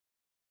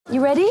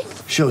You ready?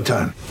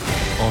 Showtime.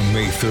 On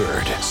May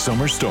 3rd,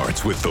 summer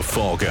starts with The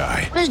Fall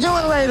Guy. Let's do it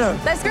later.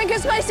 Let's drink a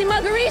spicy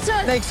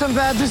margarita. Make some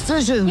bad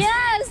decisions.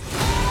 Yes!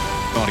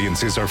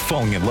 Audiences are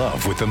falling in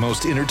love with the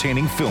most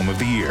entertaining film of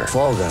the year.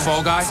 Fall Guy.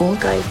 Fall Guy? Fall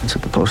Guy. That's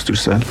what the poster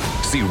said.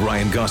 See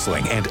Ryan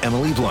Gosling and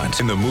Emily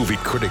Blunt in the movie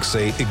critics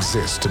say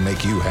exists to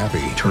make you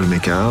happy. Trying to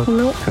make it out?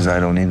 Nope. Because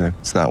I don't either.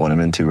 It's not what I'm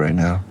into right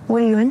now.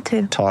 What are you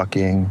into?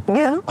 Talking.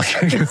 Yeah.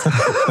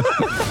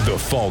 The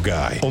Fall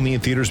Guy. Only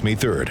in theaters May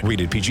 3rd.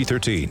 Rated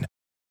PG-13.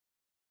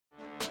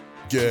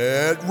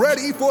 Get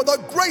ready for the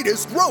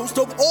greatest roast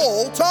of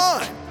all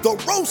time. The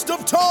Roast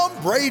of Tom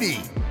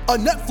Brady. A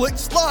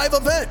Netflix live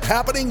event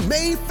happening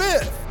May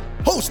 5th.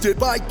 Hosted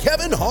by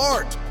Kevin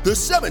Hart. The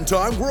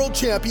 7-time world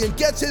champion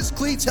gets his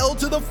cleats held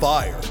to the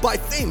fire by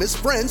famous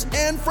friends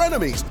and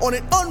frenemies on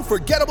an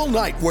unforgettable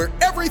night where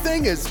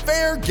everything is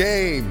fair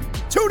game.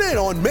 Tune in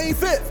on May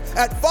 5th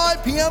at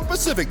 5 p.m.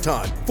 Pacific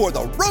time for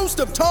the Roast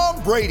of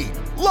Tom Brady.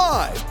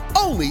 Live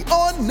only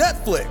on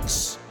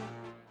Netflix.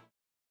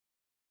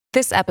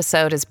 This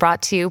episode is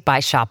brought to you by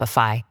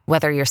Shopify.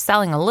 Whether you're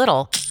selling a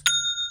little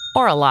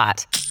or a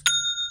lot,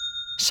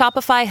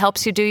 Shopify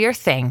helps you do your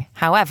thing,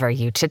 however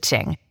you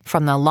cha-ching.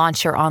 From the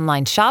launch your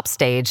online shop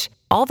stage,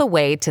 all the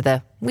way to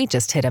the we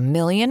just hit 1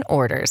 million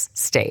orders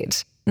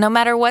stage. No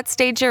matter what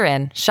stage you're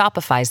in,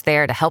 Shopify's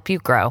there to help you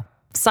grow.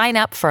 Sign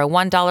up for a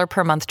 $1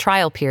 per month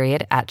trial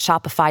period at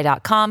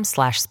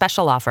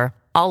shopify.com/special offer,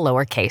 all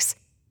lowercase.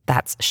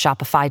 That's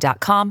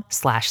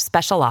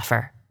shopify.com/special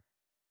offer.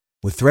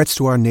 With threats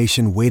to our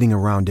nation waiting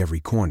around every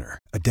corner,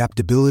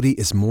 adaptability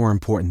is more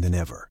important than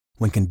ever.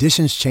 When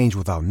conditions change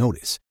without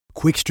notice,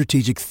 quick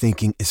strategic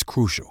thinking is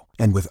crucial.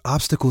 And with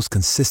obstacles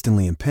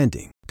consistently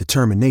impending,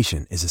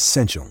 determination is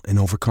essential in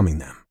overcoming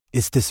them.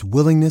 It's this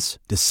willingness,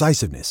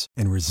 decisiveness,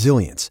 and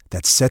resilience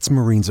that sets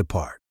Marines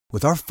apart.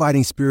 With our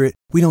fighting spirit,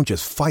 we don't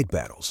just fight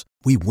battles,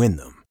 we win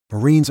them.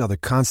 Marines are the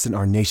constant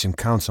our nation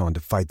counts on to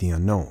fight the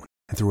unknown.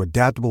 And through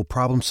adaptable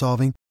problem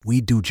solving,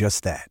 we do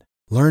just that.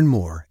 Learn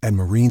more at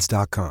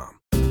marines.com.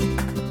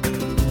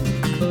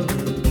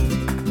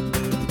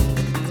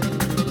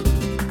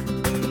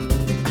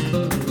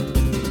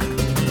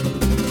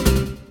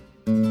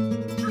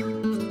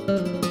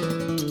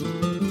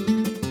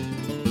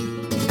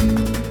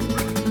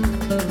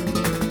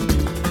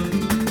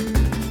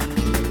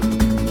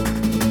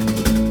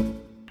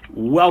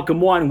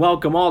 Welcome one,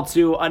 welcome all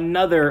to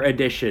another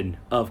edition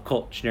of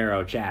Colt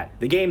Chenero Chat.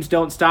 The games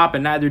don't stop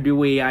and neither do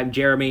we. I'm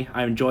Jeremy,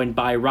 I'm joined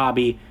by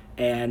Robbie,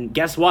 and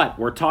guess what?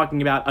 We're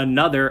talking about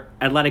another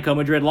Atletico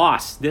Madrid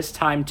loss, this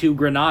time to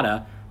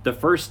Granada. The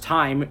first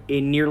time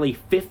in nearly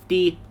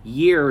 50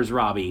 years,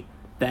 Robbie,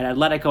 that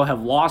Atletico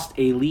have lost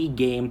a league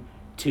game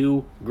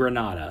to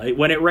Granada.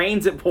 When it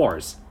rains, it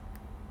pours.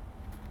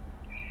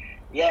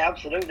 Yeah,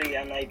 absolutely,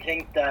 and I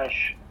think that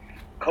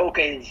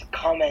Koke's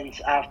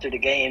comments after the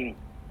game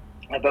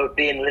about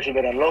being a little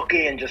bit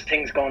unlucky and just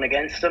things going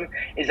against him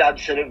is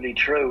absolutely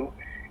true.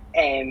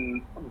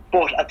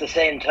 But at the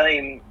same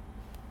time,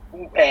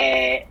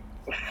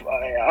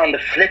 on the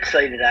flip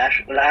side of that,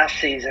 last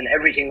season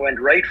everything went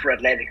right for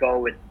Atletico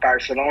with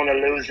Barcelona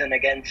losing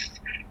against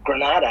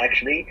Granada,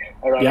 actually,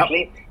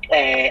 ironically,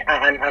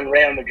 and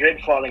Real Madrid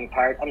falling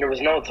apart, and there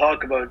was no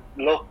talk about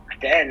luck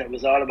then. It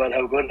was all about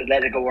how good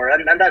Atletico were,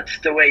 and that's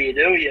the way you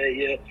do.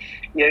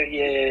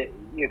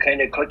 You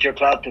kind of cut your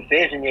cloth to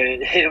fit, and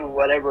you hit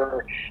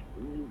whatever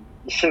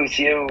suits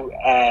you,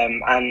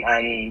 and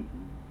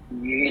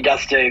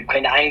that's the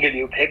kind of angle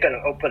you pick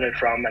up on it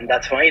from, and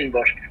that's fine.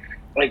 But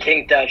I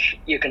think that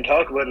you can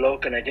talk about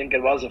luck, and I think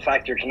it was a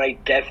factor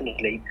tonight,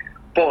 definitely.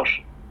 But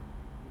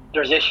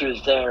there's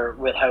issues there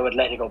with how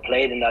Atletico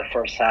played in that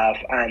first half,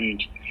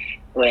 and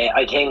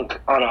I think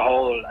on a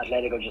whole,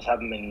 Atletico just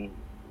haven't been.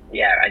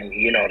 Yeah, and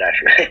you know that.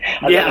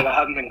 Atletico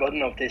haven't been good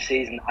enough this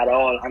season at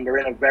all, and they're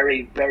in a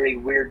very, very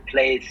weird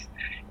place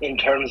in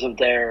terms of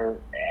their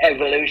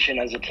evolution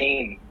as a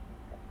team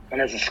and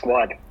as a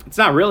squad. It's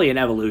not really an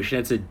evolution;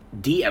 it's a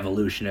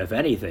de-evolution, if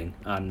anything,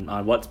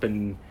 on what's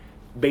been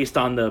based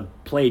on the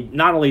play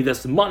not only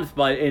this month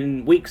but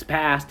in weeks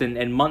past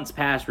and months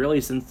past,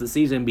 really since the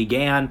season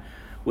began,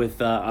 with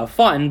a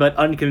fun but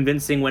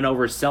unconvincing win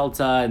over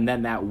Celta, and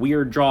then that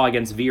weird draw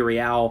against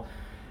Villarreal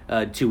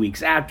 2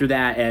 weeks after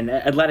that, and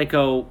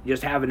Atletico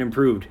just haven't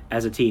improved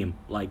as a team,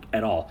 like,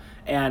 at all.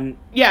 And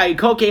yeah,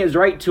 Koke is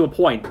right to a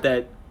point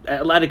that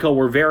Atletico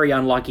were very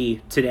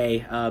unlucky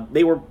today.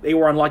 They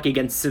were unlucky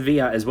against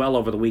Sevilla as well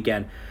over the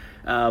weekend.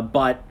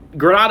 But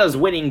Granada's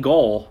winning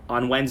goal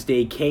on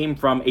Wednesday came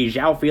from a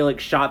João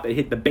Felix shot that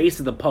hit the base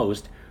of the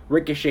post,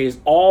 ricochets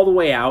all the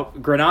way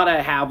out.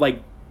 Granada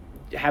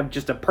have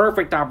just a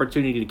perfect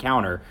opportunity to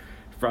counter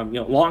from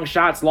long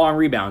shots, long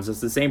rebounds.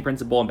 It's the same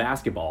principle in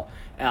basketball.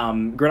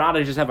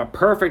 Granada just have a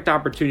perfect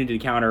opportunity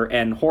to counter,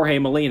 and Jorge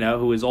Molina,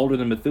 who is older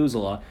than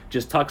Methuselah,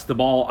 just tucks the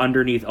ball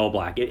underneath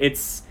Oblak.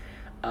 It's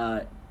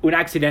un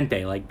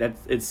accidente.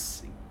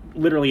 It's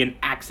literally an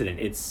accident.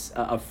 It's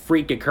a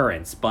freak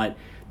occurrence, but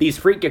these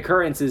freak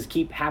occurrences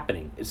keep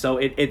happening. So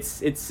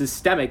it's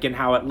systemic in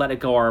how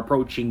Atletico are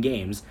approaching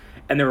games,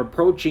 and they're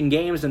approaching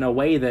games in a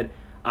way that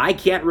I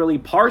can't really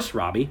parse,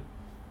 Robbie.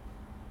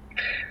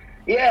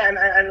 Yeah,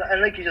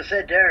 and like you just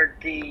said there,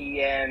 like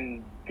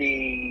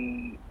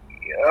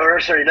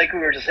we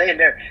were just saying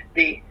there,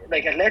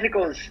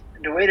 Atletico's,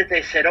 the way that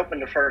they set up in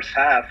the first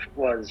half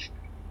was,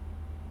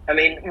 I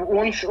mean,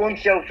 once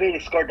João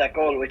Felix scored that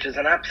goal, which is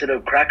an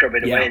absolute cracker, by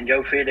the way, and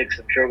João Felix,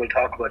 I'm sure we'll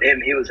talk about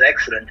him, he was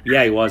excellent.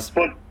 Yeah, he was.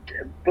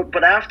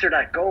 But after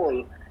that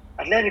goal,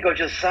 Atletico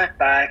just sat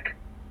back,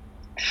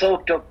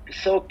 soaked up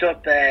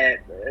the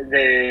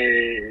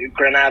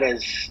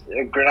Granada's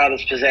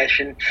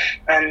possession,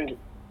 and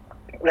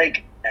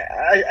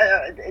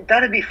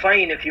that'd be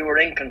fine if you were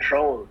in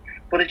control,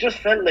 but it just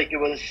felt like it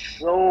was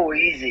so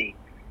easy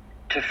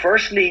to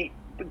firstly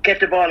get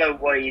the ball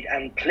out wide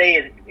and play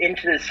it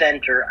into the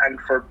centre and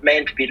for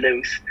men to be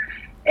loose,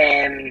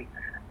 and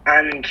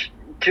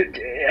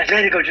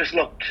Atletico just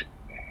looked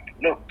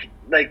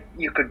like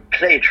you could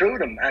play through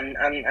them, and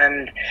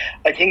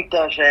I think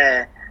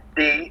that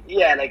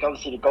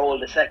obviously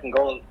the second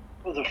goal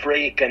was a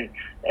freak, and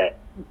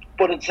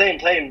but at the same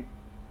time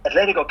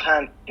Atletico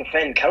can't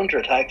defend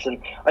counterattacks,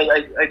 and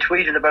I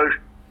tweeted about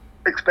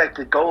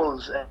expected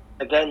goals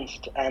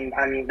against and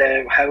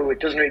how it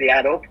doesn't really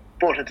add up,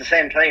 but at the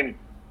same time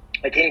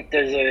I think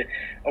there's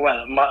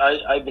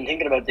I've been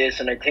thinking about this,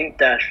 and I think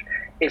that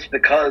it's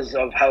because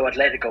of how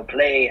Atletico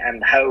play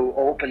and how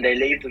open they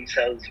leave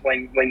themselves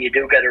when you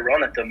do get a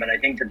run at them, and I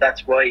think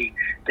that's why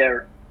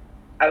they're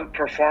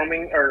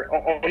outperforming or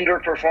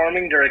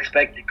underperforming their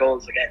expected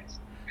goals against.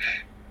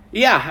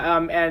 Yeah,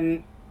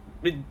 and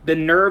the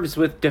nerves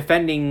with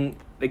defending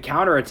the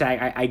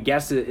counterattack, I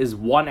guess, is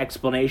one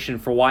explanation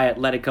for why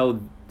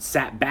Atletico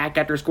sat back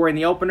after scoring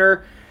the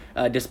opener,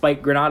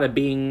 despite Granada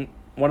being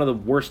one of the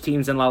worst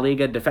teams in La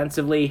Liga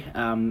defensively.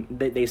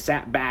 They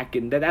sat back,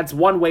 and that's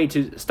one way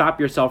to stop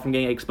yourself from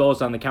getting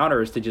exposed on the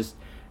counter, is to just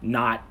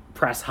not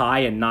press high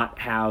and not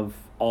have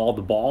all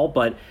the ball.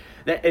 But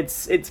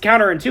it's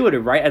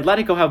counterintuitive, right?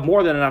 Atletico have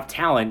more than enough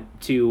talent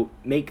to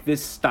make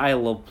this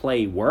style of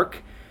play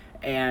work.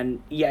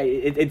 And yeah,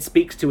 it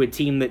speaks to a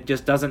team that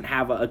just doesn't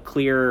have a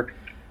clear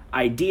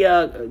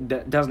idea,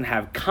 that doesn't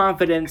have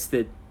confidence,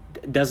 that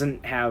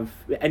doesn't have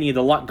any of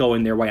the luck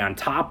going their way on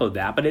top of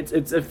that. But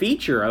it's a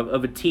feature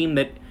of a team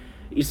that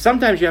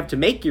sometimes you have to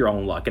make your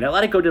own luck. And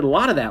Atletico did a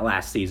lot of that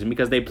last season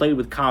because they played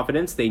with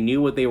confidence. They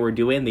knew what they were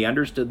doing. They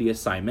understood the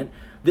assignment.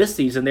 This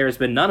season, there has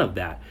been none of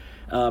that.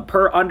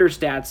 Per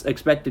Understats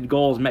expected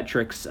goals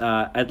metrics,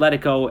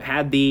 Atletico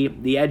had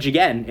the edge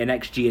again in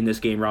XG in this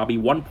game, Robbie.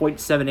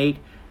 1.78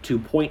 to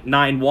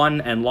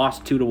 0.91 and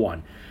lost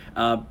 2-1.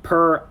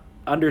 Per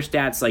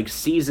Understats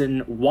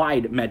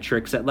season-wide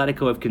metrics,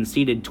 Atletico have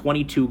conceded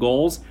 22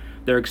 goals.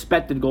 Their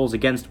expected goals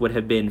against would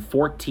have been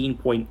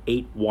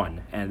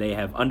 14.81, and they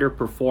have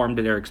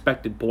underperformed their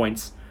expected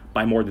points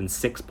by more than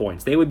 6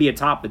 points. They would be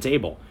atop the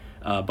table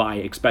by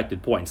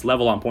expected points,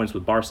 level on points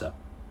with Barca.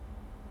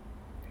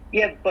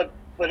 Yeah, but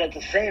at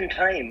the same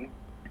time,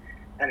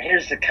 and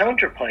here's the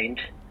counterpoint,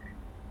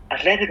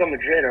 Atletico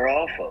Madrid are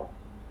awful.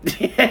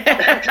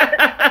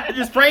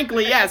 Just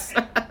frankly, yes.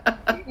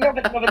 No,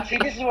 but see,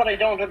 this is what I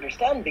don't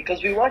understand,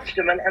 because we watched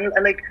them and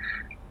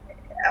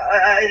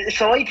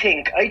so I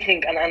think,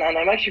 and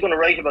I'm actually going to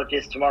write about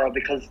this tomorrow,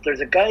 because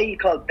there's a guy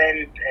called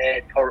Ben,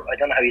 I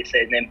don't know how you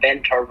say his name,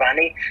 Ben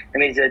Torvani,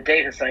 and he's a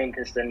data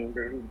scientist, and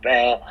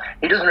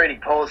he doesn't really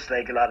post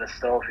a lot of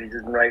stuff. He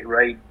doesn't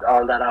write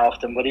all that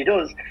often, but he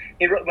does.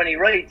 When he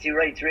writes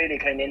really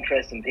kind of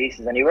interesting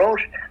pieces, and he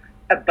wrote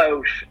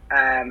about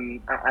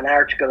an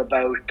article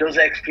about, does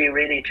XG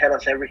really tell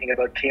us everything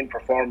about team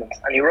performance?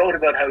 And he wrote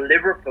about how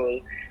Liverpool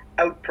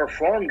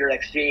outperformed their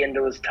XG, and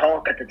there was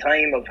talk at the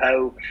time of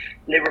how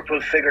Liverpool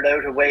figured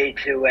out a way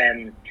to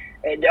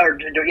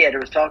there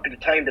was talk at the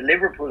time that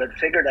Liverpool had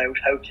figured out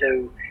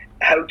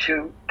how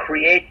to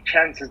create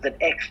chances that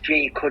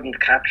XG couldn't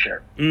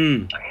capture.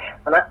 And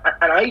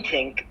I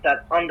think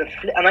that on the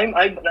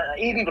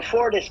even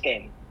before this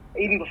game,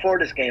 I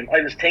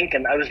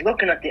was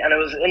looking at and I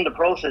was in the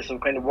process of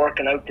kind of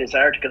working out this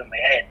article in my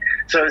head.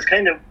 So I was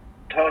kind of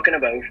talking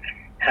about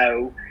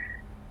how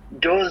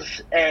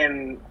does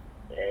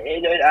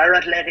are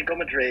Atletico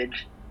Madrid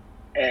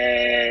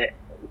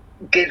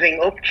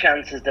giving up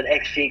chances that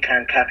XG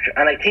can't capture?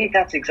 And I think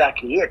that's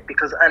exactly it,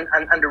 because and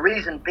the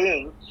reason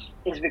being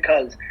is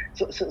because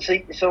so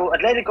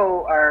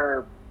Atletico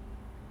are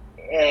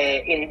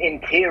in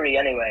theory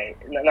anyway,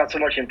 not so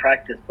much in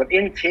practice, but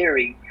in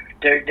theory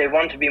they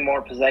want to be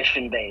more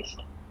possession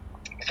based,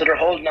 so they're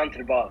holding on to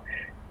the ball,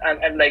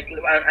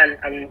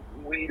 and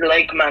we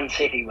like Man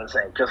City, we'll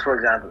say, just for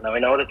example. Now I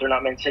know that they're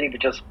not Man City,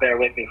 but just bear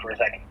with me for a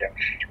second there.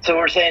 So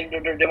we're saying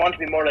they want to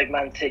be more like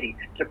Man City.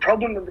 The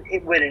problem with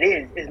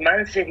it is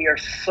Man City are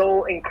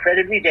so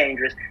incredibly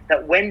dangerous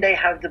that when they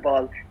have the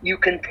ball, you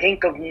can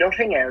think of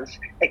nothing else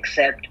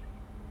except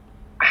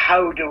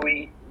how do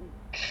we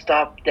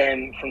stop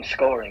them from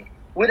scoring.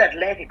 With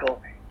Atletico,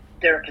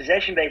 they're a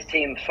possession based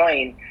team,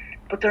 fine,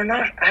 but they're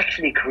not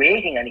actually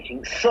creating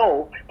anything.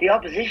 So the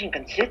opposition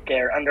can sit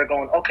there and they're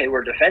going, okay,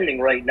 we're defending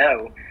right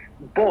now,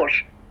 but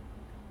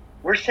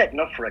we're setting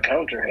up for a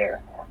counter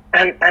here.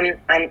 And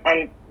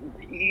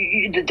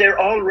they're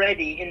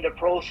already in the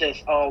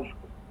process of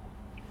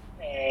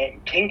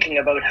thinking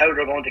about how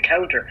they're going to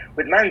counter.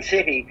 With Man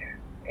City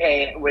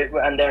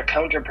and their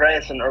counter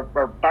pressing, or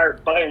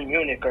Bayern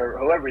Munich, or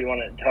whoever you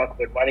want to talk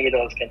about, any of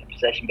those kind of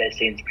possession-based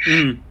teams,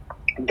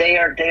 they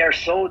are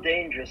so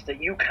dangerous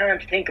that you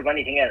can't think of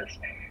anything else.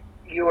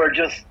 You are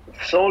just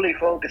solely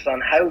focused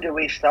on how do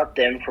we stop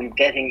them from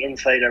getting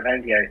inside our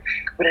penalty area.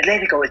 With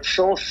Atletico, it's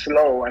so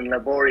slow and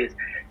laborious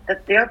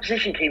that the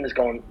opposition team is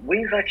going,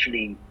 we've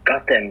actually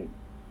got them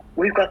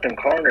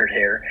cornered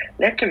here.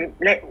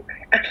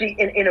 Actually,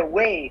 in a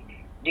way,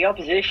 the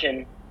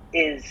opposition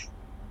is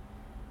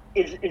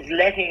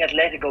letting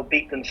Atletico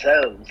beat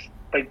themselves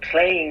by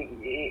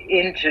playing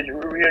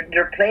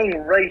they're playing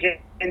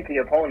right into the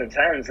opponent's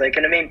hands. Like,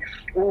 and I mean,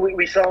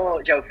 we saw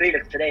João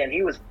Felix today, and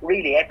he was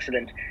really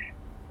excellent,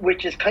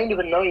 which is kind of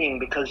annoying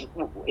because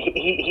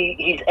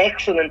he's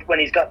excellent when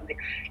he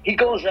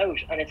goes out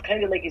and it's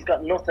kind of like he's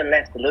got nothing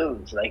left to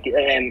lose. Like,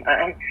 and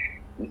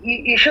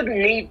you shouldn't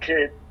need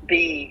to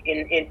be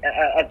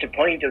at the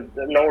point of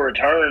no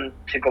return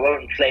to go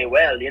out and play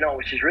well,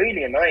 which is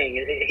really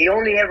annoying. He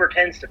only ever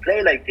tends to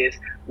play like this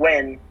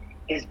when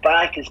his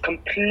back is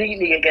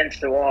completely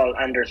against the wall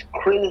and there's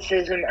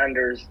criticism and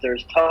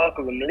there's talk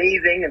of him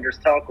leaving and there's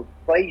talk of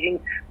fighting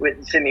with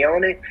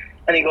Simeone,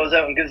 and he goes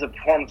out and gives a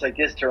performance like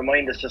this to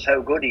remind us just how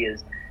good he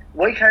is.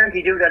 Why can't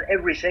he do that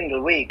every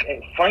single week?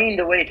 Find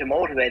a way to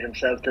motivate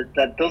himself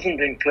that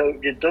doesn't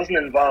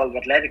involve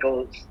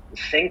Atletico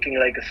sinking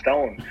like a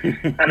stone.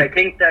 And I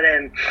think that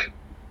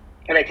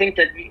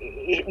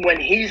when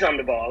he's on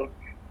the ball,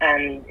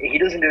 and he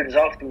doesn't do it as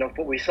often enough,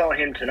 but we saw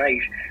him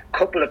tonight, a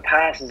couple of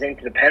passes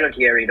into the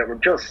penalty area that were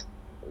just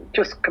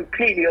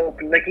completely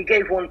open. Like, he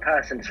gave one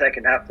pass in the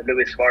second half to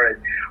Luis Suarez.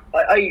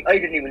 I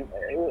didn't even.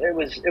 It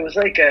was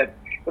like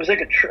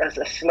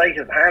a sleight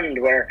of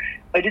hand where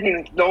I didn't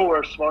even know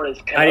where Suarez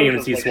came. I didn't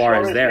even see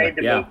Suarez there.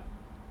 Yeah.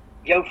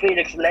 João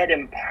Felix led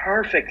him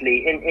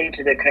perfectly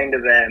into the kind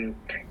of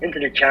into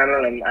the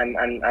channel, and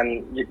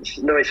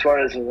Luis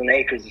Suarez was in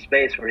acres of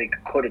space where he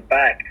could cut it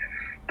back.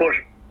 But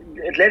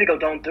Atletico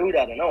don't do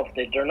that enough.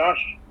 They're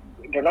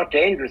not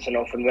dangerous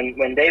enough, and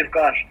when they've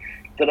got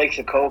the likes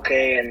of Koke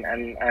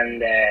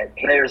and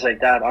players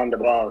like that on the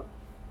ball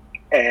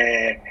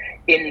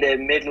in the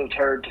middle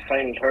third to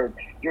final third,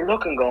 you're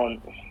looking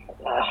going,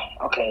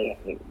 okay,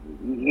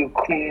 you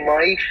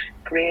might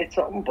create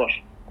something, but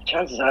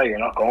chances are you're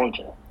not going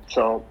to.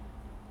 So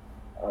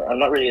I'm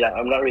not really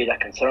that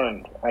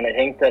concerned, and I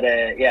think that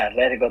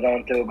Atletico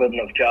don't do a good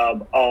enough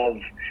job of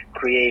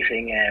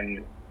creating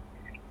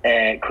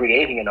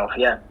enough.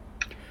 Yeah,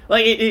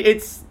 like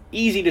it's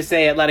easy to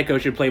say Atletico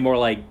should play more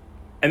like,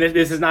 and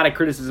this is not a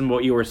criticism of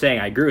what you were saying.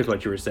 I agree with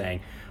what you were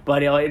saying,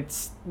 but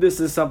this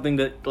is something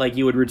that like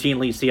you would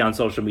routinely see on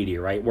social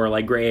media, right? Where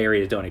like gray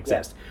areas don't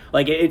exist. Yeah.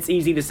 Like it's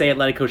easy to say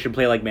Atletico should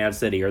play like Man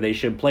City, or they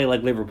should play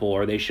like Liverpool,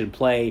 or they should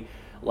play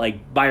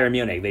like Bayern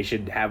Munich. They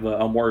should have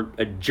a more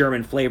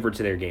German flavor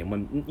to their game.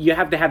 When you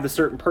have to have the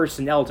certain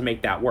personnel to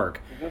make that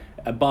work. Mm-hmm.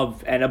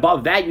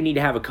 Above that, you need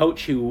to have a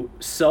coach who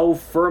so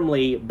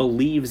firmly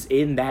believes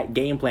in that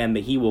game plan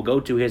that he will go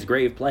to his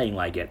grave playing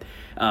like it.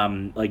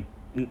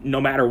 No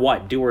matter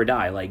what, do or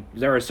die. Like,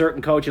 there are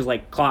certain coaches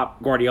like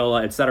Klopp,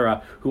 Guardiola,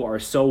 etc., who are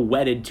so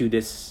wedded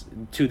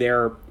to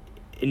their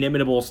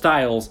inimitable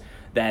styles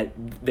that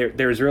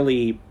there's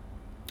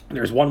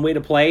one way to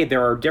play.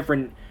 There are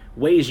different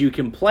ways you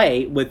can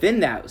play within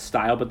that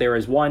style, but there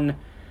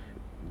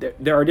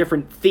are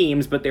different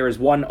themes, but there is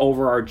one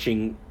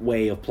overarching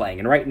way of playing.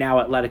 And right now,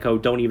 Atletico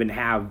don't even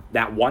have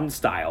that one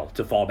style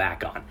to fall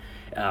back on.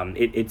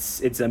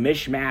 It's a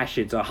mishmash,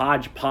 it's a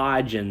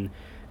hodgepodge, and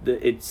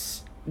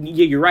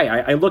you're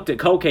right. I looked at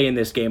Koke in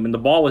this game, and the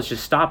ball was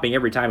just stopping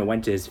every time it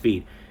went to his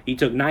feet. He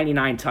took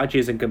 99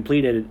 touches and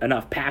completed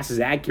enough passes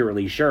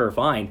accurately, sure,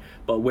 fine,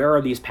 but where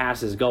are these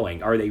passes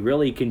going? Are they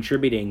really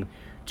contributing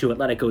to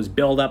Atletico's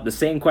build-up? The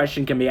same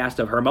question can be asked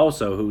of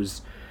Hermoso,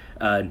 who's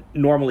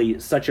normally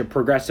such a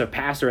progressive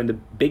passer, and the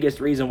biggest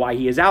reason why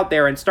he is out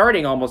there and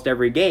starting almost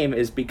every game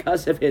is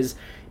because of his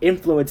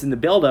influence in the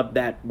build-up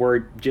that we're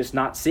just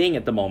not seeing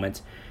at the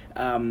moment.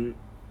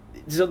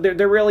 So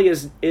there really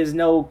is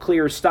no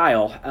clear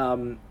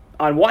style.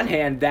 On one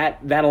hand,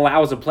 that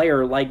allows a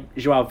player like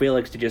João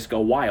Felix to just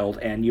go wild,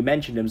 and you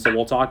mentioned him, so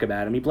we'll talk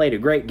about him. He played a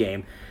great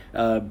game.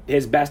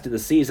 His best of the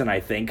season, I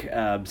think.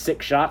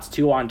 6 shots,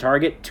 2 on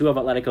target. 2 of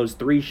Atletico's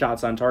 3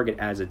 shots on target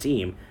as a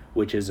team,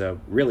 which is a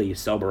really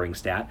sobering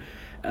stat.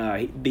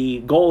 The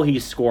goal he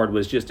scored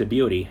was just a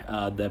beauty.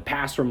 The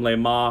pass from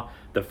Lemar,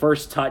 the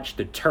first touch,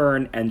 the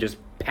turn, and just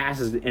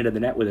passes into the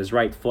net with his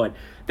right foot.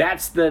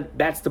 That's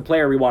the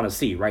player we want to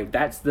see, right?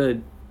 That's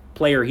the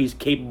player he's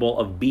capable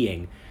of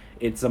being.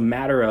 It's a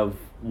matter of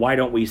why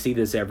don't we see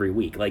this every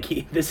week?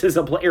 Like, this is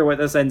a player with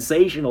a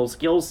sensational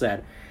skill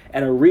set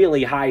and a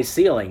really high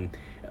ceiling.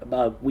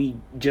 We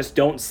just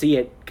don't see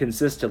it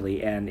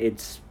consistently, and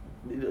it's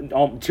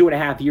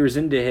 2.5 years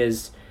into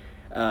his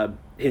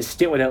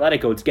stint with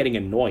Atletico. It's getting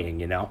annoying,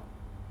 you know.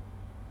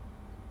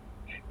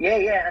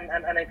 Yeah,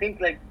 and I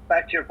think, like,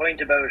 back to your point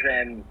about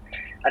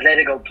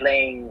Atletico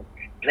playing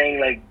playing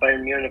like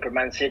Bayern Munich or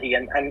Man City,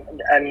 and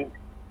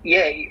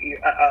yeah,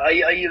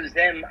 I use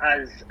them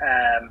as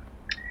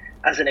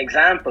an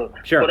example.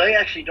 Sure. But I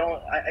actually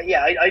don't.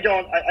 I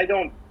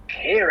don't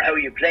care how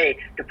you play.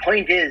 The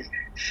point is,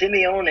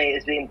 Simeone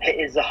is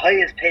the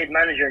highest paid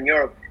manager in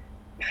Europe.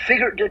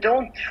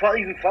 Don't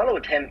even follow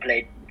a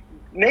template.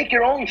 Make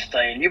your own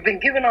style. You've been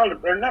given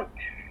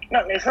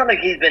it's not like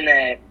he's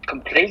been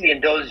completely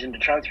indulged in the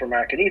transfer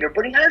market either,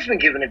 but he has been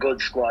given a good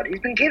squad.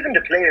 He's been given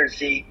the players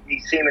he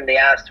seemingly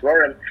asked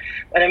for, and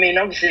I mean,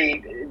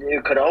 obviously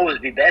it could always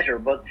be better,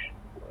 but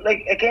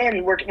like,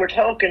 again, we're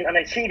talking, and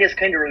I see this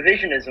kind of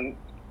revisionism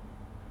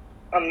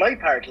on my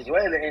part as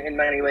well in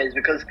many ways,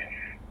 because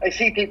I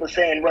see people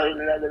saying, well,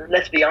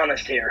 let's be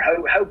honest here,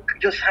 how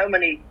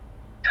many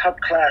top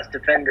class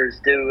defenders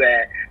do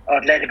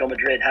Atletico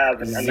Madrid have?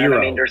 And Zero.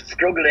 I mean, they're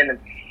struggling, and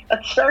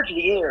at the start of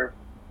the year,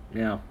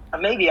 yeah.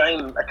 And maybe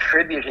I'm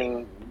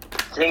attributing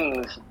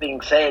things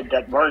being said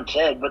that weren't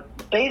said, but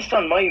based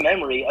on my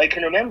memory, I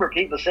can remember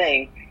people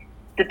saying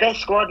the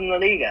best squad in La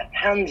Liga,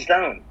 hands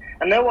down.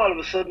 And now all of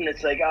a sudden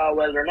it's like, oh,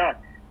 well, they're not.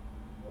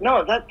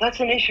 No, that's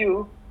an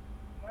issue.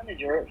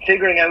 Manager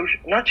figuring out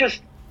not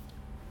just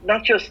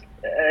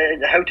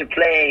how to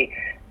play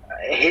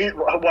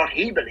what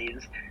he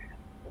believes,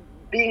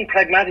 being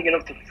pragmatic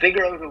enough to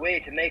figure out a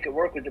way to make it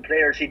work with the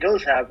players he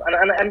does have,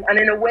 and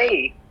in a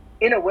way.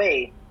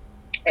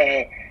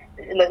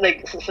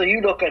 So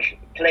you look at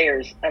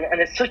players, and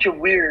it's such a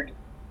weird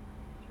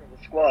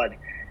squad.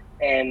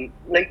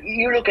 Like,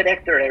 you look at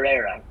Hector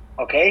Herrera,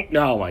 okay?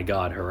 Oh my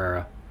God,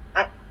 Herrera.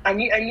 And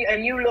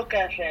you look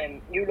at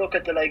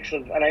the likes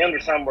of, and I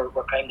understand we're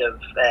kind of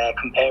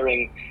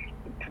comparing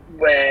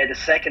the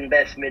second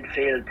best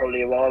midfield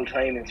probably of all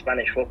time in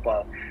Spanish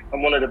football,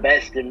 and one of the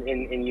best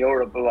in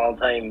Europe of all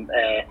time.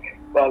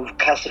 Well,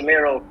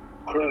 Casemiro,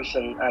 Kroos,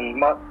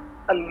 and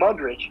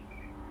Modric.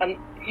 And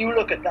you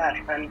look at that,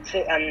 and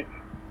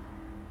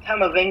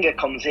Camavinga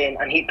comes in,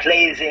 and he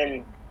plays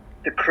in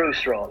the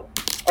Kroos role,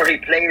 or he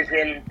plays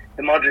in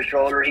the Modric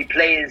role, or he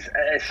plays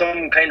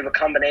some kind of a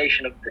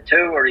combination of the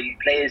two, or he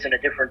plays in a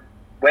different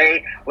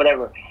way,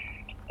 whatever.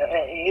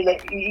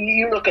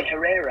 You look at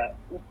Herrera,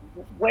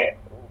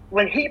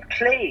 when he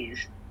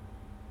plays,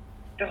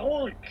 the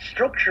whole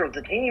structure of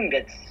the team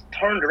gets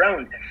turned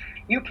around.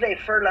 You play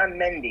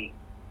Ferland Mendy,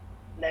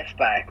 left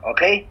back,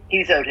 okay?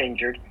 He's out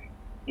injured.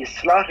 You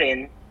slot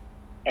in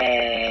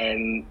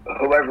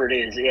whoever it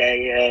is,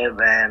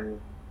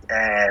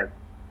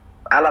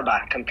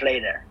 Alaba can play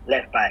there,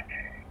 left back.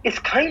 It's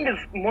kind of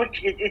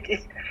much.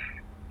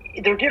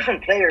 They're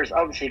different players.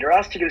 Obviously, they're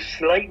asked to do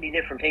slightly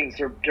different things.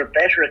 They're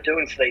better at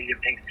doing slightly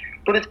different things,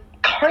 but it's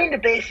kind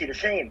of basically the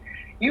same.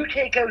 You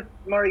take out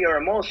Mario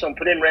Hermoso and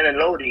put in Renan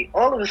Lodi,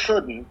 all of a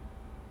sudden,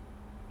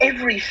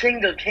 every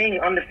single thing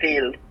on the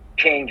field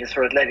changes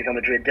for Atletico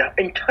Madrid. The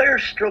entire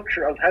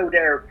structure of how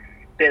they're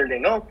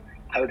building up,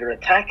 how they're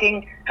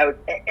attacking,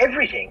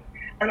 everything.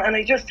 And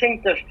I just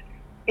think that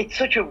it's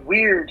such a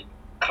weird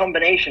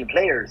combination of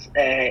players.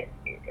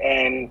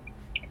 And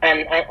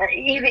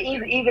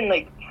even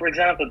like, for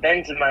example,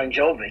 Benzema and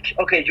Jovic.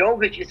 Okay,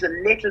 Jovic is a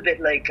little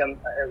bit like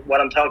what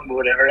I'm talking about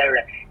with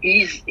Herrera.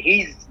 He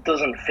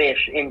doesn't fit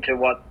into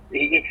what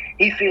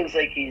he feels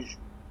like he's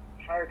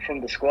apart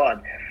from the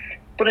squad.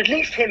 But at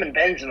least him and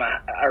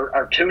Benzema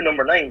are two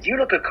number 9s. You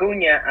look at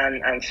Cunha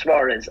and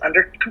Suarez, and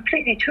they're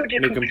completely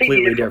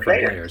different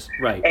players.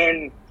 Right.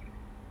 And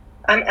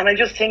I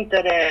just think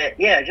that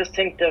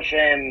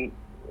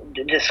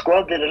the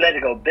squad that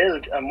Atletico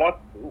built and what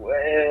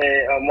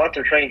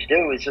they're trying to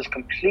do is just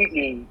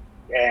completely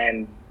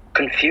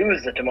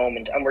confused at the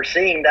moment, and we're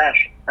seeing that.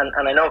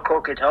 And I know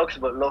Koke talks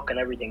about luck and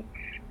everything,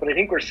 but I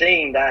think we're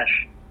seeing that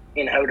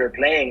in how they're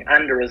playing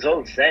and the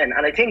results then.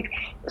 And I think,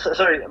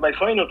 my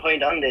final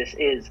point on this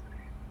is,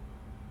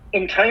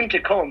 in time to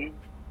come,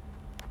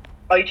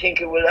 I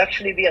think it will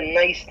actually be a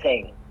nice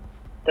thing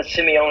that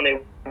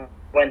Simeone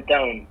went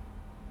down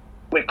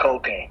with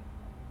Koke.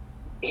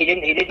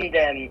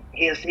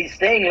 He's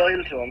staying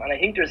loyal to him, and I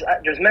think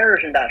there's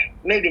merit in that.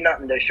 Maybe not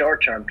in the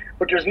short term,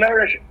 but there's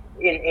merit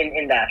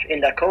in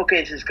that Koke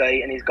is his guy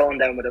and he's going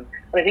down with him.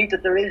 And I think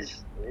that there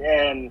is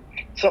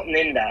something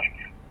in that.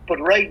 But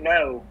right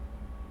now,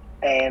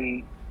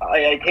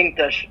 I think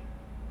that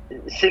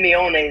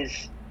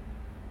Simeone's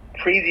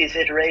previous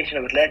iteration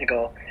of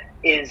Atletico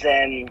is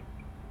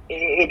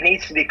it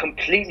needs to be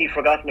completely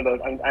forgotten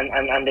about,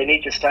 and they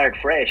need to start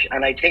fresh.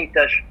 And I think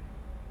that,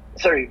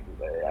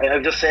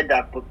 I've just said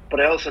that,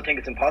 but I also think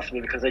it's impossible,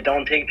 because I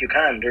don't think you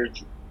can.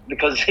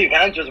 Because you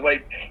can't just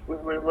wait.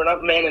 We're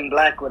not men in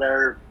black with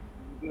our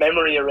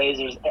memory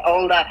erasers.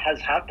 All that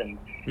has happened,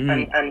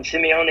 and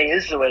Simeone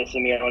is the way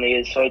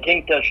Simeone is. So I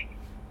think that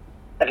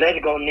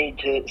Atletico need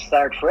to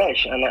start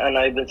fresh, and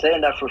I've been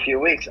saying that for a few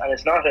weeks, and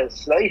it's not a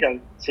slight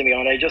on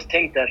Simeone. I just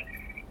think that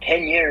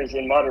 10 years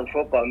in modern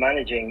football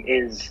managing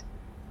is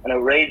an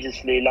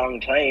outrageously long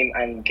time,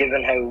 and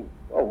given how,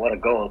 what a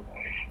goal.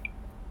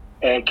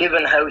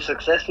 Given how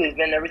successful he's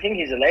been and everything,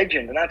 he's a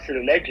legend, an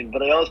absolute legend.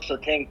 But I also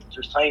think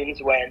there's times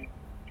when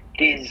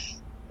the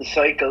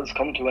cycles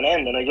come to an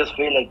end, and I just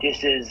feel like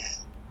this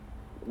is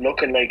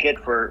looking like it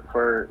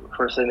for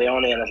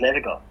Simeone and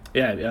Atletico.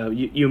 Yeah,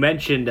 you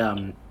mentioned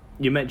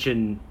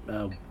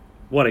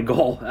what a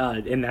goal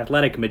in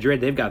Athletic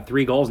Madrid. They've got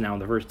 3 goals now in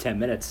the first 10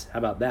 minutes. How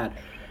about that?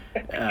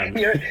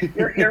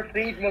 Your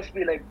feed must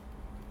be like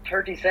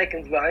 30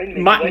 seconds behind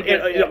me.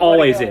 It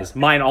always is.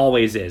 Mine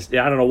always is.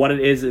 I don't know what it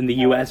is in the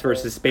U.S.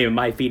 versus Spain, but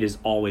my feed is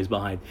always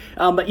behind.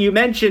 But you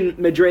mentioned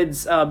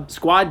Madrid's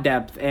squad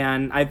depth,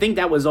 and I think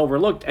that was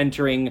overlooked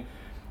entering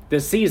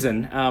this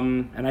season.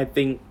 And I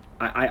think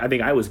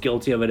I was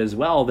guilty of it as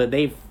well, that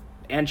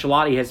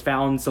Ancelotti has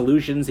found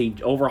solutions. He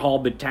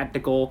overhauled the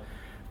tactical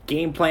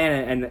game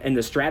plan and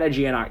the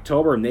strategy in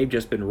October, and they've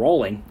just been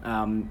rolling.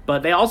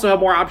 But they also have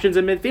more options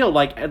in midfield.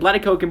 Like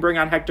Atletico can bring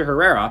on Hector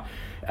Herrera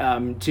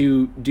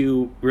to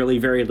do really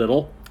very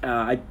little.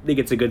 I think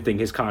it's a good thing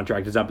his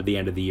contract is up at the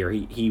end of the year.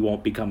 He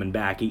won't be coming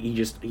back. He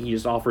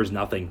just offers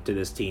nothing to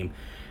this team.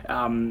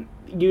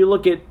 You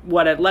look at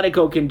what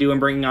Atletico can do in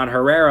bringing on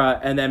Herrera,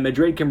 and then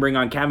Madrid can bring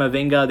on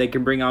Camavinga. They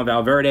can bring on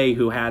Valverde,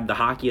 who had the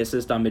hockey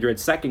assist on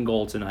Madrid's second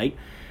goal tonight,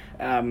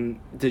 to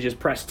just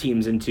press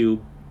teams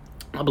into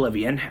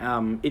oblivion.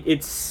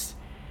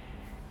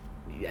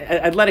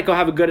 Atletico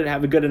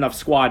have a good enough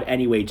squad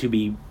anyway to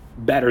be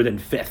better than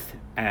 5th,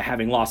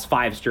 having lost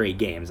 5 straight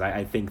games.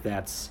 I think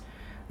that's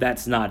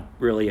not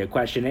really a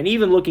question. And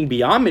even looking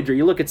beyond Madrid,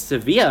 you look at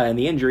Sevilla and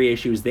the injury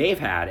issues they've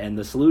had and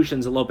the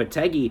solutions that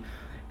Lopetegui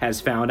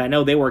has found. I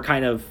know they were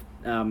kind of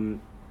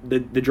the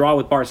draw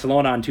with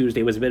Barcelona on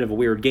Tuesday was a bit of a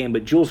weird game,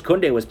 but Jules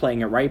Koundé was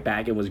playing at right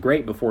back and was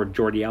great before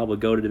Jordi Alba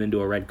goaded him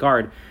into a red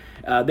card.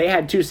 They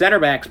had 2 center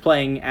backs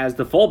playing as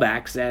the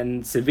fullbacks,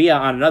 and Sevilla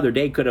on another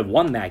day could have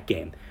won that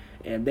game.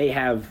 And they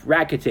have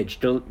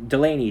Rakitic,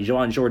 Delaney,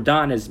 Joan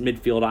Jordan as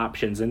midfield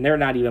options, and they're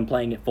not even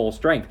playing at full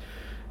strength.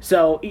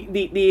 So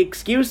the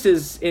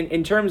excuses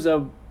in terms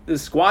of the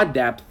squad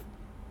depth,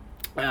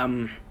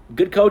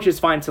 good coaches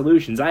find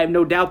solutions. I have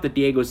no doubt that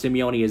Diego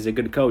Simeone is a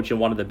good coach and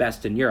one of the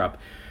best in Europe.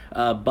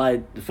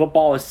 But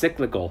football is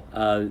cyclical.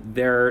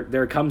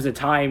 There comes a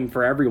time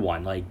for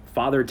everyone. Like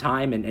Father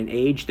Time and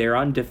age, they're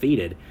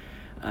undefeated.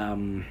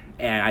 And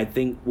I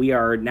think we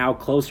are now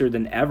closer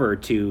than ever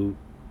to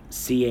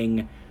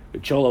seeing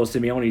Cholo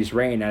Simeone's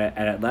reign at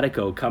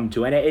Atletico come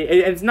to an end.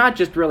 It's not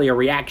just really a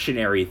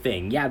reactionary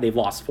thing. Yeah, they've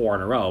lost 4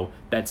 in a row.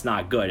 That's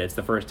not good. It's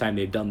the first time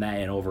they've done that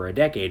in over a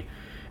decade.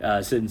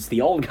 Since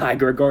the old guy,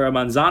 Gregorio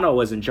Manzano,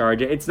 was in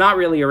charge. It's not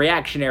really a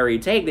reactionary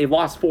take. They've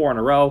lost 4 in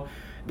a row.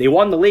 They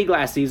won the league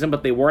last season,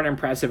 but they weren't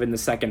impressive in the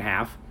second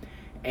half.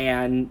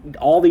 And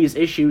all these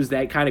issues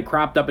that kind of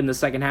cropped up in the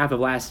second half of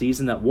last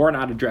season that were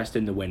not addressed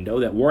in the window,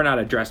 that were not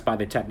addressed by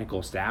the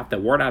technical staff,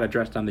 that were not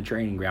addressed on the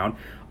training ground,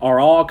 are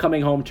all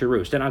coming home to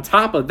roost. And on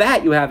top of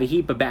that, you have a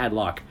heap of bad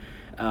luck.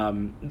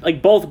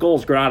 Like both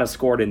goals Granada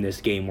scored in this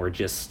game were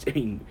just,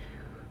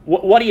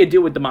 what do you do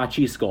with the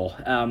Machís goal?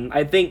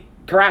 I think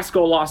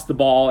Carrasco lost the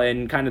ball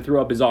and kind of threw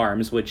up his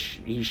arms,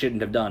 which he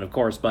shouldn't have done, of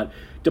course, but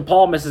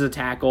DePaul misses a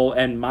tackle,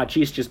 and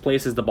Machís just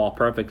places the ball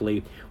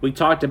perfectly. We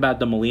talked about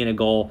the Molina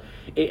goal.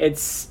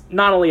 It's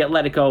not only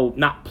Atletico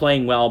not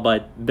playing well,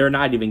 but they're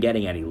not even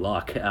getting any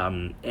luck.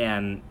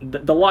 And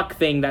the luck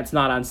thing, that's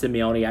not on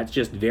Simeone. That's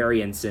just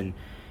variance in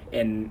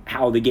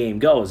how the game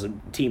goes.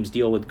 Teams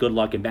deal with good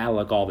luck and bad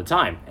luck all the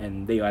time,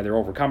 and they either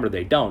overcome or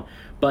they don't.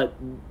 But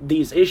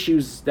these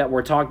issues that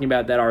we're talking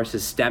about that are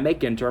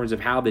systemic in terms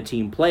of how the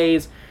team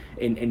plays,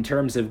 in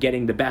terms of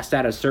getting the best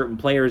out of certain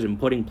players and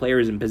putting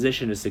players in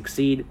position to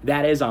succeed,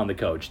 that is on the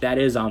coach. That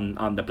is on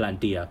the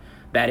plantilla.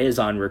 That is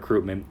on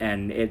recruitment.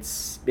 And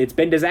it's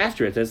been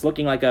disastrous. It's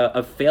looking like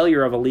a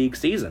failure of a league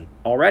season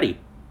already.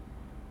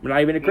 We're not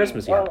even at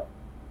Christmas yet.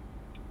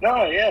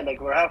 No, yeah, like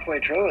we're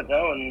halfway through it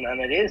now, and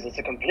it is. It's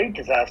a complete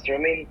disaster. I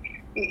mean,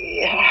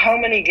 how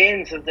many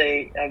games have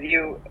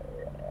you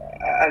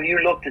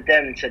looked at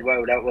them and said,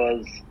 wow, that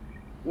was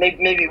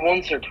maybe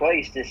once or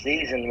twice this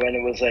season when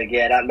it was like,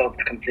 yeah, that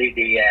looked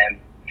completely,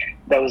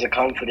 that was a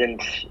confident,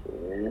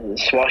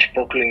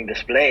 swashbuckling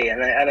display.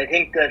 And I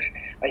think that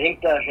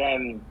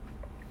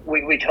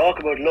we talk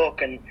about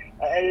luck, and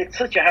it's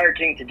such a hard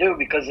thing to do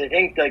because I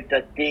think like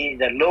that the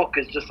luck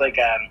is just like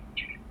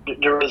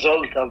the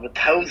result of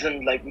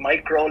 1,000 like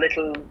micro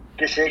little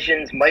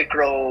decisions,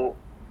 micro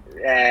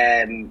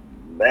actions,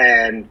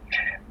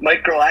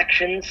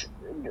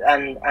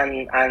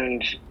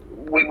 and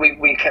we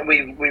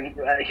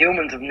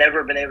humans have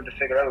never been able to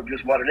figure out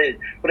just what it is.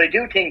 But I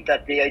do think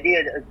that the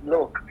idea that,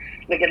 look,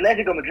 like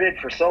Atletico Madrid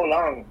for so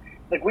long,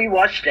 like we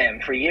watched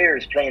them for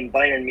years playing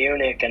Bayern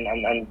Munich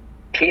and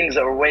teams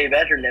that were way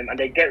better than them, and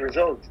they'd get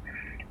results.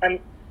 And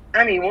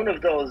any one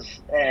of those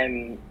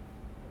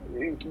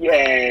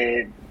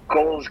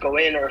goals go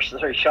in, or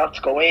shots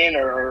go in,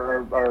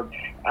 or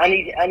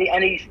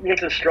any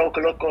little stroke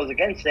of luck goes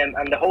against them,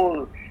 and the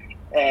whole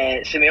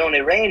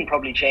Simeone reign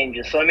probably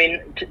changes. So I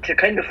mean, to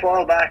kind of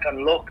fall back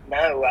on luck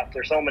now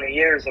after so many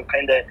years of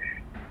kind of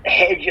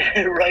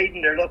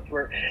riding their luck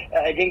for,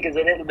 I think is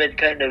a little bit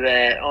kind of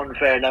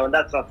unfair now. And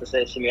that's not to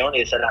say Simeone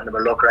has said anything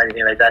about luck or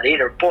anything like that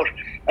either. But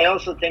I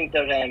also think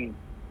that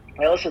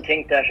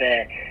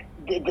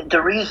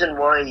the reason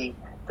why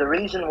the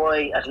reason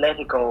why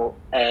Atletico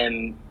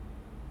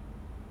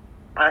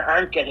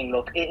aren't getting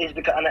look is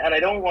because, and I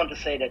don't want to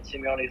say that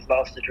Simeone's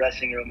lost the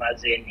dressing room,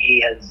 as in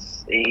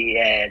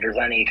there's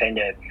any kind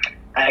of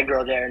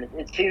aggro there, and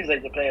it seems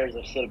like the players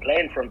are still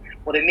playing for him.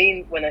 What I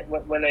mean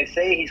when I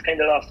say he's kind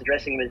of lost the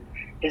dressing room,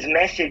 his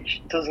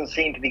message doesn't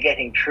seem to be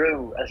getting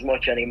through as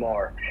much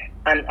anymore,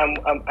 and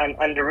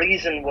the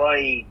reason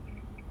why,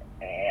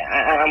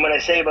 and when I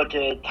say about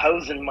the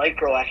 1,000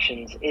 micro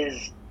actions,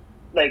 is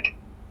like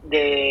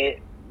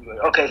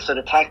so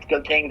the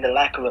tactical thing, the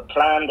lack of a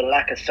plan, the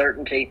lack of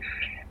certainty,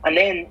 and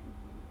then,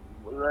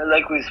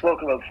 like we've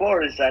spoken about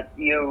before, is that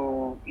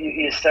you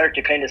start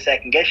to kind of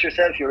second guess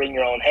yourself. You're in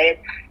your own head,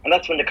 and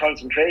that's when the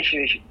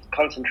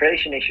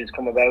concentration issues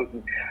come about.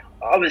 And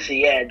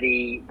obviously, yeah,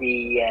 the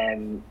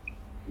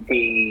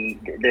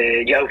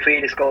João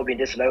Felix goal being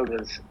disallowed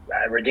was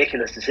a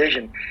ridiculous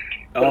decision.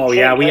 Oh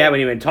yeah, we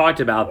haven't even talked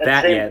about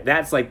that yet.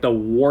 That's like the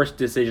worst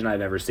decision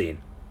I've ever seen.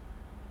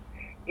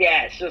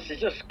 Yeah, it's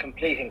just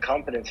complete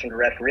incompetence from the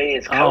referee.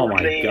 It's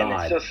cowardly, and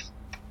it's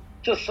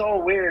just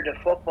so weird that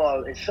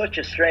football is such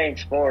a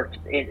strange sport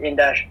in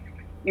that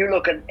you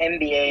look at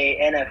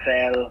NBA,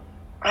 NFL,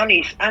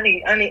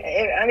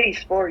 any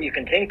sport you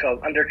can think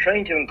of, and they're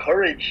trying to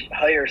encourage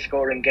higher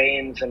scoring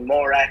games and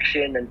more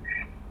action,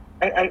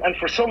 and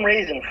for some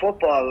reason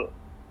football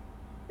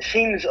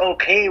seems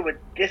okay with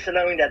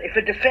disallowing that. If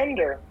a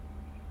defender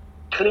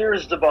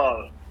clears the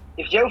ball,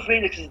 if João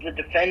Felix is the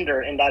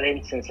defender in that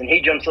instance and he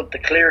jumps up to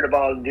clear the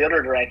ball in the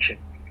other direction,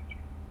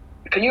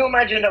 can you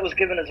imagine that was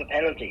given as a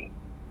penalty?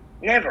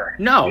 Never.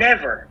 No.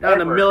 Never. Not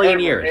in a million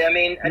years. I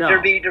mean, no.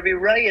 there'd be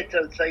riots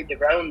outside the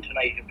ground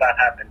tonight if that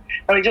happened.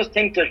 And I just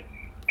think that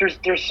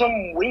there's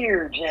some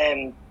weird,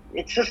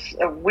 it's just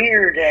a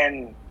weird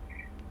thing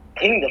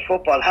that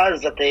football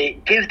has, that they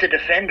give the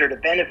defender the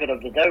benefit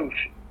of the doubt.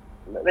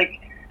 Like,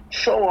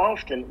 so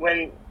often,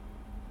 when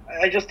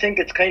I just think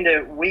it's kind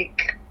of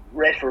weak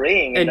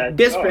refereeing. And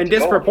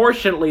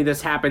disproportionately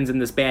this happens in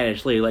the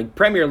Spanish league. Like,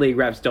 Premier League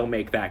refs don't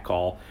make that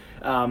call.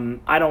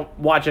 I don't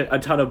watch a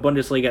ton of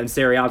Bundesliga and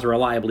Serie A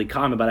reliably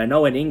common, but I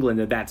know in England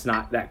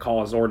that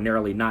call is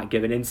ordinarily not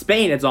given. In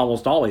Spain, it's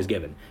almost always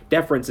given.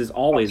 Deference is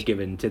always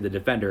given to the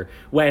defender.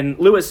 When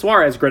Luis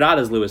Suarez,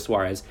 Granada's Luis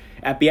Suarez,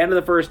 at the end of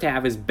the first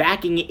half is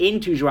backing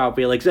into João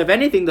Felix, if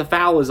anything, the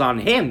foul is on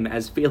him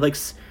as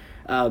Felix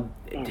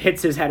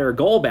hits his header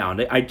goal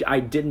bound. I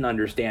didn't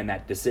understand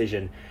that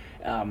decision.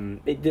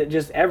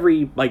 Just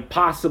every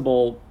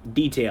possible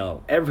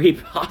detail, every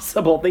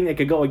possible thing that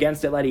could go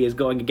against Atleti is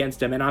going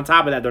against him, and on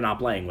top of that, they're not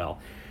playing well.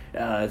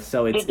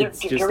 So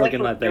it's just looking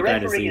like that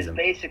kind of season.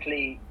 The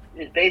referee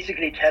is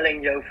basically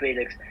telling João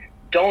Felix,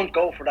 don't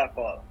go for that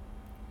ball.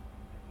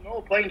 No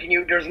point in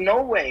you. There's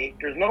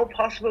no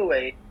possible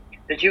way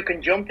that you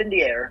can jump in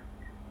the air.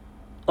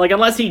 Like,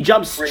 unless he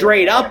jumps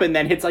straight up and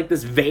then hits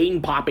this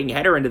vein-popping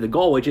header into the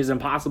goal, which is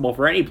impossible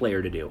for any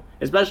player to do,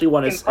 especially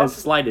one as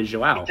slight as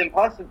João.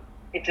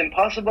 It's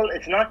impossible.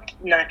 It's not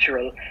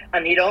natural,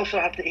 and he'd also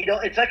have to.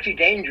 It's actually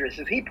dangerous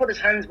if he put his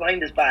hands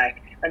behind his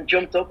back and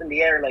jumped up in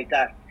the air like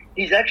that.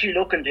 He's actually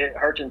looking to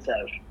hurt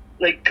himself,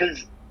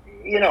 because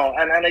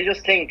And I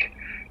just think,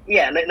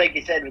 yeah, like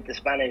you said with the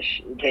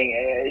Spanish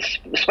thing,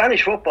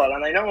 Spanish football,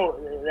 and I know,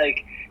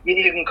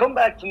 you can come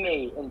back to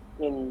me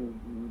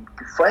in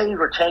 5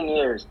 or 10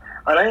 years,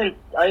 and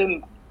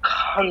I'm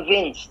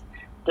convinced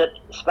that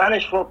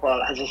Spanish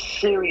football has a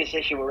serious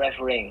issue with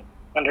refereeing.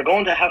 And they're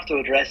going to have to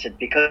address it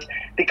because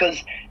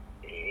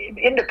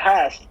in the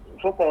past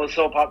football was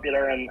so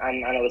popular and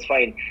it was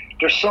fine.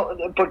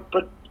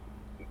 But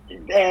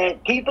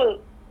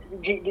people,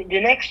 the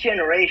next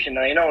generation.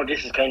 And I know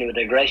this is kind of a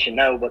digression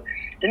now, but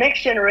the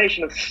next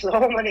generation of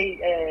so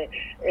many,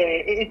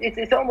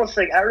 it's almost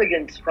like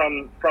arrogance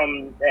from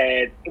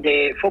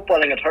the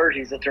footballing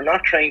authorities that they're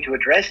not trying to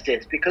address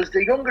this, because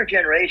the younger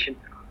generation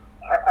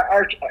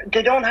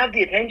they don't have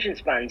the attention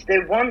spans. They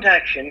want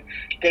action.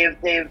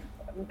 They've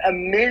a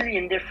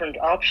million different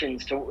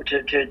options to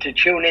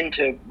tune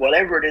into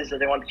whatever it is that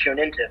they want to tune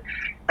into,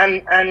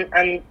 and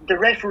the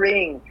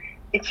refereeing,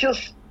 it's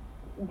just,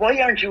 why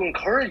aren't you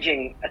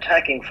encouraging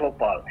attacking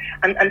football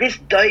and this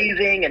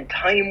diving and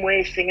time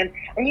wasting, and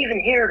you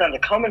even hear it on the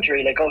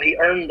commentary, like, oh, he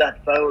earned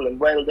that foul and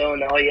well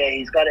done, oh yeah,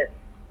 he's got it.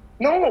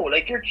 No,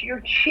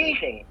 you're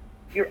cheating.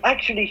 You're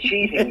actually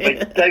cheating by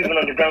diving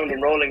on the ground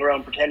and rolling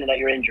around pretending that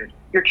you're injured.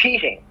 You're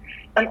cheating,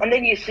 and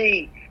then you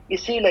see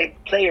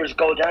players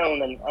go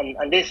down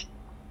and this,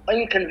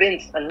 I'm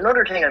convinced,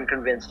 another thing I'm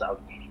convinced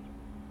of,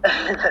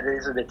 that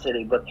is a bit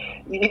silly, but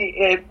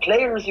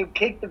players who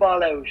kick the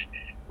ball out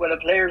when a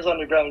player's on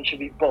the ground should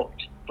be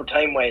booked for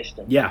time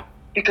wasting. Yeah.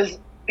 Because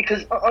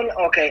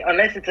okay,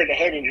 unless it's like a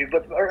head injury,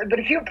 but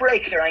if you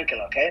break your ankle,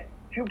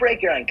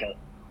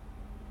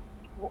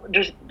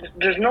 there's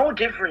no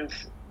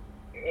difference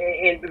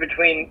in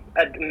between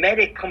a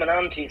medic coming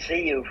on to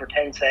see you for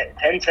 10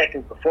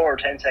 seconds before or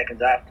 10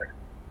 seconds after.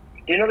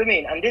 Do you know what I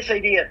mean? And this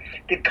idea,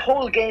 the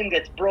whole game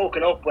gets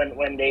broken up when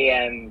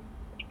a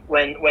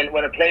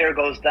player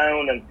goes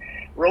down and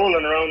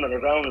rolling around on the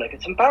ground, like,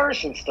 it's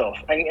embarrassing stuff.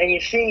 And you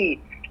see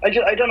I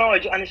don't know,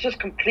 and it's just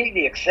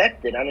completely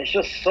accepted, and it's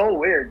just so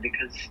weird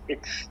because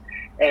it's.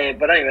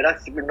 But anyway,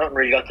 that's nothing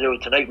really got to do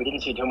with tonight. We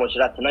didn't see too much of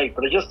that tonight.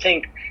 But I just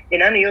think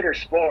in any other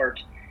sport,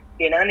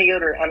 and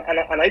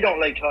I don't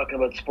like talking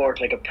about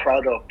sport like a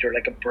product or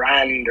like a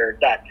brand or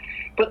that,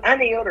 but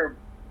any other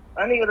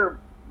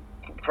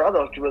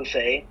product, we'll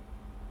say,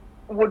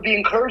 would be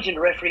encouraging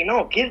the referee.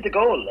 No, give the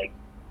goal. Like,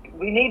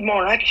 we need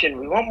more action.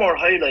 We want more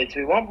highlights.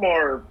 We want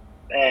more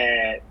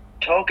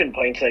talking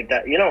points like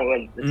that.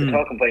 Well, it's a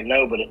talking point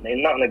now, but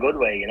not in a good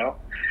way.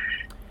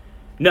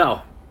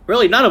 No.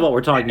 Really, none of what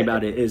we're talking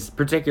about is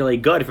particularly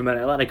good from an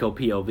Atletico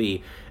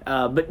POV.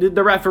 But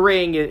the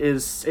refereeing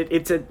it's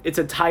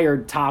a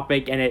tired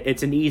topic, and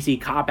it's an easy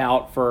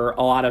cop-out for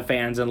a lot of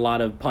fans and a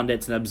lot of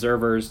pundits and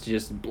observers to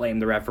just blame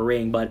the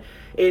refereeing. But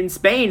in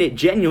Spain, it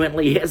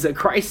genuinely is a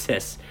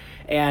crisis.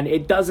 And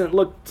it doesn't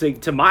look,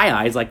 to my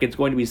eyes, like it's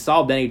going to be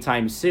solved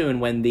anytime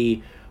soon when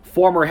the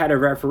former head of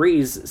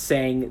referees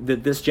saying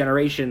that this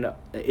generation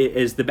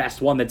is the best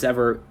one that's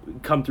ever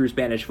come through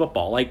Spanish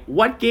football. Like,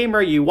 what game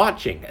are you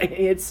watching?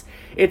 It's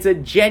a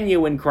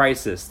genuine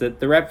crisis that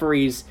the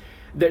referees,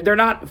 they're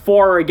not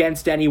for or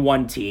against any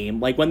one team.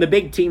 Like, when the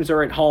big teams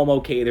are at home,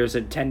 okay, there's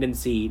a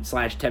tendency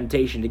 /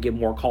 temptation to give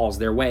more calls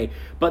their way.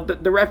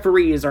 But the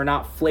referees are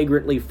not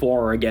flagrantly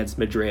for or against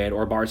Madrid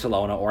or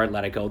Barcelona or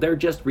Atletico. They're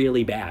just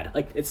really bad.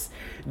 Like,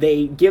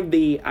 they give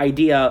the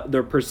idea,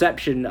 the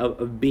perception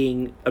of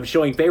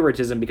showing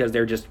favoritism because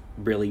they're just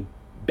really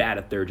bad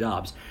at their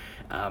jobs.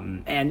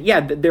 And yeah,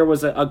 there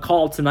was a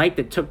call tonight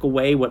that took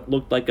away what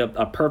looked like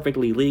a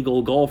perfectly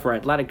legal goal for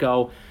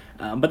Atletico.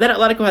 But then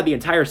Atletico had the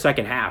entire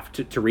second half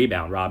to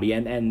rebound, Robbie,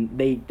 and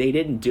they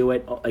didn't do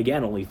it.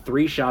 Again, only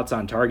 3 shots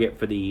on target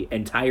for the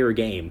entire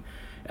game.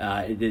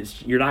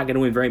 You're not going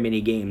to win very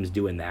many games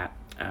doing that.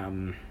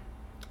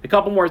 A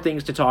couple more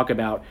things to talk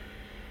about.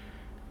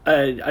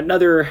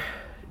 Another,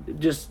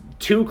 just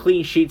 2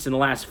 clean sheets in the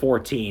last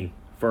 14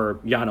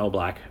 for Jan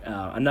Oblak.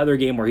 Another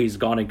game where he's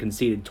gone and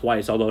conceded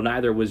twice, although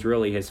neither was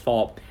really his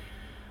fault.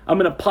 I'm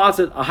going to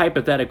posit a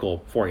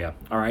hypothetical for you,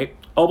 all right?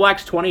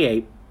 Oblak's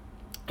 28.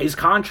 His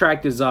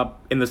contract is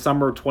up in the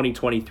summer of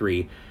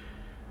 2023.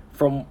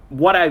 From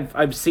what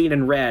I've seen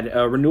and read,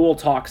 renewal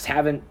talks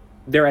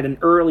they're at an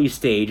early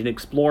stage, an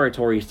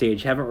exploratory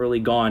stage, haven't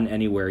really gone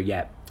anywhere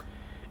yet.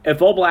 If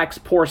Oblak's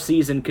poor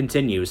season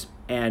continues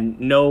and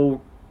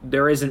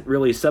there isn't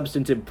really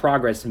substantive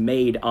progress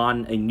made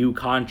on a new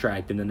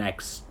contract in the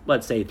next,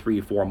 let's say,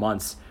 3-4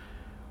 months,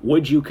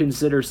 would you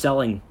consider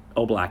selling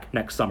Oblak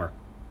next summer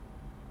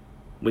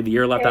with a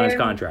year left on his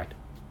contract?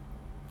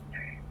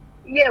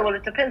 Yeah, well,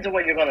 it depends on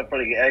what you're going to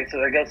put.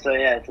 So I guess,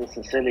 it's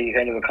a silly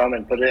kind of a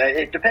comment, but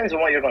it depends on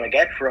what you're going to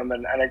get from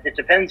him, and it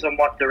depends on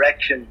what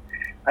direction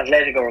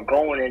Atletico are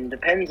going in. It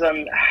depends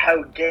on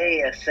how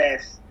they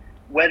assess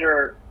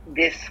whether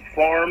this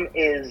form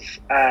is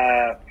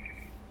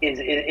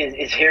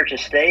here to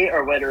stay,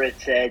 or whether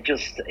it's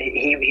just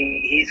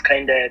he's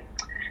kind of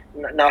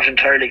not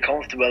entirely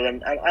comfortable,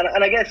 and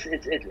I guess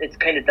it's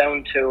kind of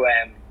down to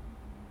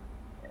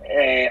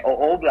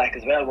Oblak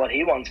as well, what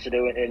he wants to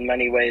do in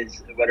many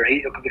ways,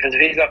 because if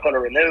he's not going to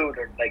renew,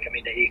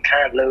 you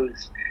can't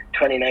lose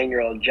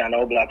 29-year-old Jan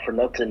Oblak for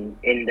nothing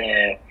in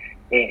a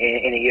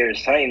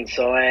year's time.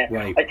 So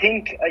right. I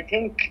think I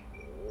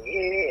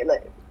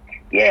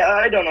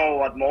don't know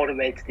what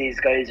motivates these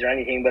guys or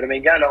anything, but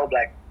Jan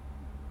Oblak,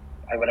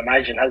 I would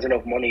imagine, has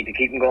enough money to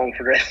keep him going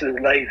for the rest of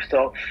his life.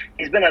 So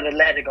he's been at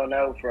Atletico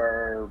now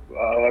for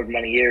however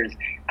many years. He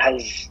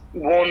hasn't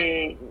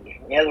won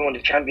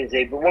the Champions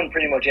League, but won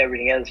pretty much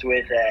everything else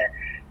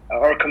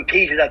or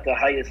competed at the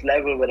highest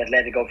level with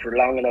Atletico for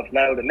long enough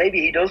now that maybe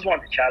he does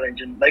want to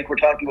challenge. And like we're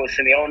talking about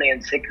Simeone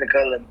and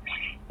cyclical and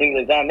things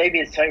like that,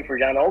 maybe it's time for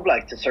Jan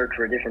Oblak to search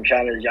for a different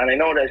challenge. And I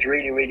know that's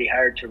really, really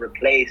hard to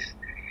replace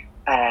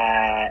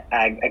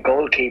a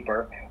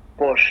goalkeeper,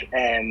 but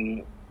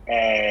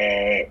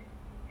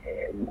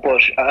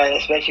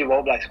especially with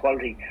Oblak's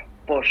quality.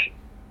 But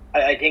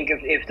I think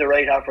if the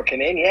right offer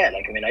came in,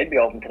 I'd be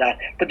open to that.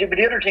 But the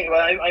other thing,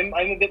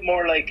 I'm a bit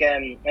more like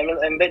I'm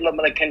a bit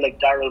like kind of like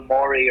Daryl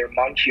Morey or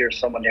Monchi or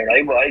someone there.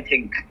 I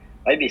think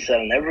I'd be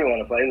selling everyone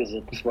if I was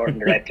a sporting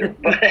director.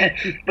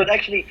 But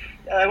actually,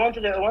 I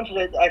wanted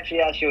to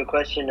actually ask you a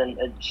question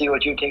and see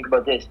what you think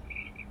about this.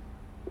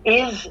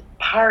 Is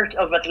part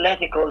of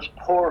Atletico's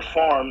poor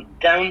form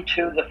down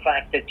to the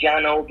fact that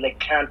Jan Oblak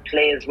can't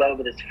play as well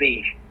with his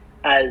feet?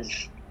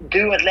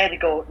 Do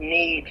Atletico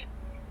need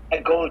a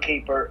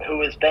goalkeeper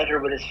who is better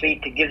with his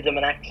feet to give them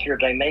an extra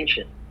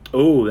dimension?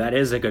 Oh, that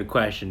is a good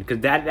question, because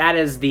that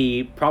is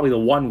probably the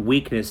one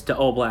weakness to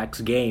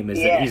Oblak's game is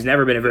that he's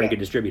never been a very good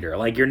distributor.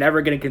 Like, you're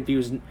never going to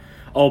confuse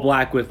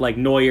Oblak with like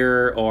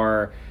Neuer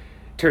or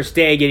Ter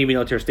Stegen, even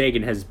though Ter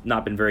Stegen has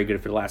not been very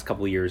good for the last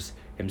couple of years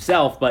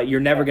himself, but you're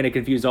never going to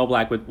confuse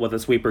Oblak with a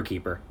sweeper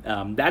keeper.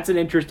 That's an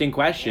interesting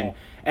question.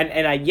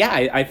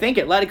 I think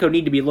Atletico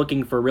need to be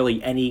looking for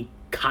really any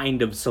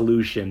kind of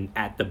solution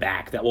at the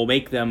back that will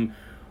make them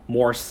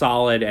more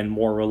solid and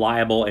more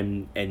reliable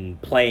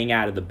and playing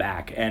out of the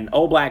back. And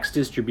Oblak's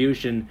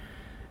distribution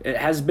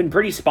has been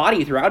pretty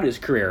spotty throughout his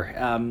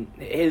career.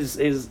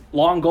 His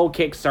long goal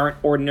kicks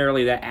aren't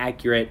ordinarily that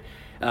accurate.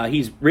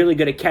 He's really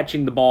good at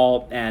catching the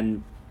ball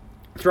and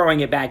throwing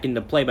it back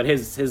into play, but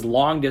his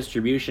long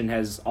distribution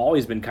has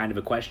always been kind of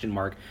a question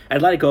mark.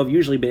 Atletico have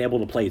usually been able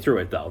to play through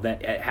it, though.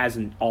 That it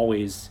hasn't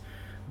always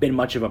been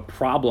much of a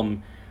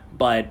problem.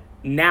 But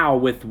now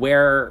with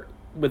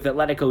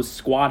Atletico's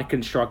squad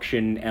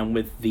construction and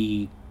with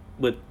the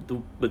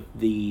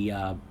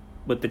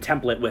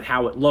template, with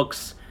how it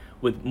looks,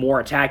 with more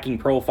attacking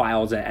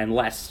profiles and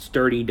less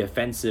sturdy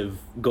defensive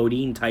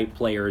Godin type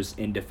players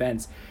in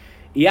defense,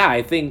 yeah,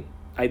 I think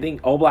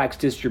Oblak's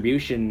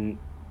distribution,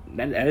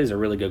 that is a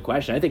really good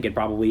question. I think it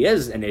probably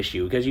is an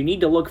issue because you need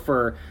to look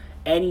for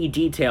any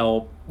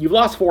detail. You've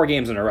lost 4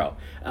 games in a row,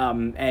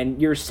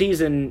 and your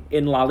season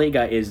in La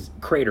Liga is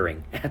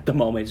cratering at the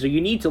moment. So you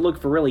need to look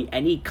for really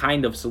any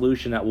kind of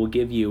solution that will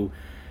give you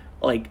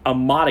like a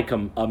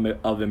modicum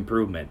of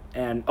improvement.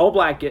 And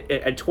Oblak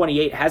at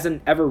 28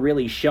 hasn't ever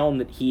really shown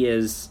that he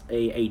is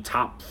a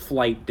top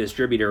flight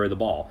distributor of the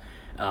ball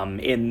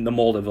in the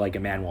mold of like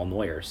Emmanuel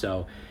Neuer.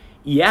 So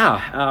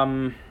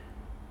yeah,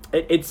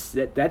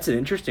 that's an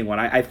interesting one.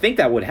 I think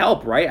that would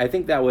help, right? I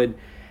think that would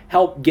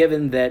help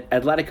given that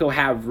Atletico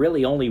have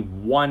really only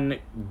one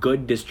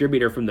good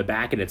distributor from the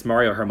back, and it's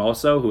Mario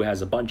Hermoso, who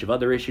has a bunch of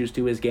other issues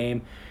to his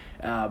game.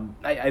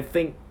 I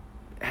think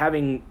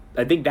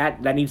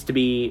that needs to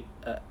be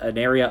an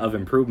area of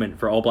improvement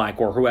for Oblak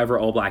or whoever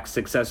Oblak's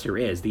successor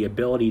is, the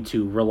ability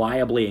to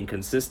reliably and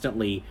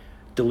consistently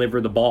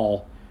deliver the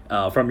ball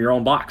from your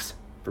own box,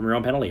 from your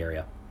own penalty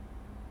area.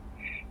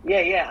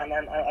 Yeah,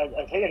 and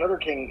I'll tell you another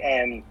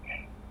thing.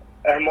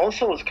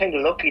 Hermoso was kind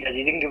of lucky that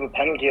he didn't give a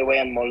penalty away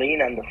on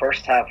Molina in the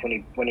first half when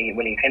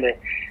he kind of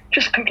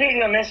just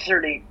completely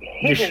unnecessarily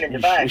hit him in the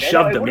back.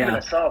 Shoved him, it would have been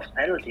a soft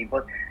penalty,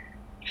 but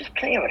just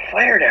playing with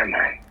fire there,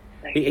 man.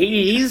 Like,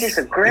 he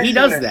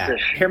does that.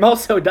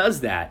 Hermoso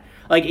does that.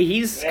 Like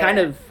he's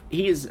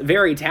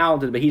very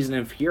talented, but he's an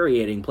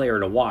infuriating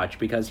player to watch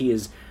because he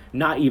is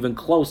not even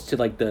close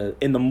to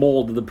in the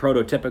mold of the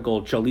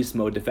prototypical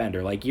Cholismo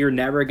defender. Like you're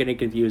never going to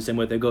confuse him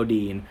with a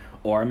Godin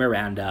or a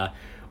Miranda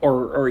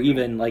or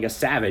even like a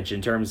Savage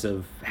in terms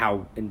of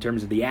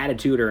the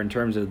attitude or in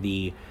terms of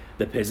the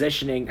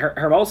positioning.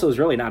 Hermoso is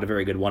really not a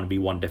very good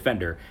 1v1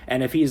 defender.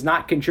 And if he's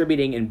not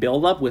contributing in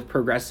build-up with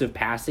progressive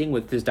passing,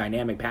 with his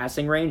dynamic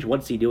passing range,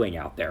 what's he doing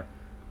out there?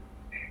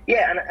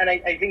 Yeah, and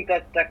I think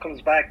that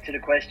comes back to the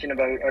question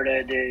about, or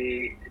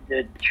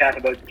the chat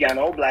about Jan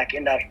Oblak,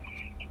 in that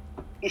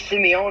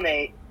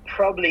Simeone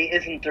probably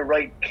isn't the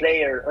right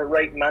player or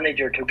right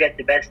manager to get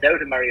the best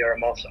out of Mario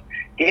Hermoso.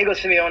 Diego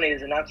Simeone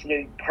is an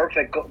absolute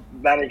perfect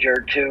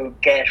manager to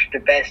get the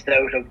best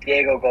out of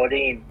Diego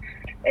Godin.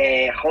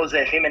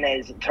 Jose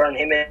Jimenez, turn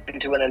him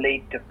into an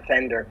elite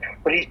defender,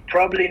 but he's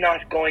probably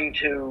not going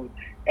to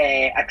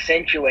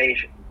accentuate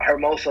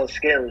Hermoso's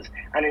skills,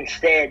 and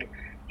instead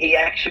he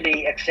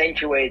actually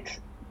accentuates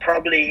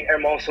probably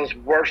Hermoso's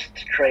worst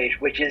trait,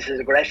 which is his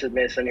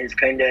aggressiveness and his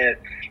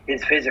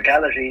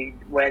physicality,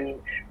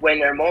 when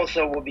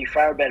Hermoso would be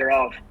far better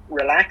off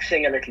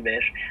relaxing a little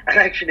bit and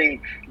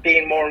actually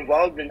being more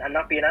involved and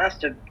not being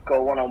asked to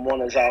go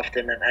one-on-one as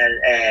often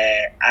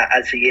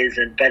as he is,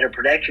 and better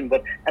protection.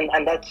 But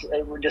and that's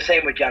the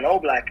same with Jan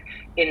Oblak,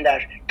 in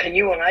that, can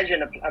you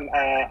imagine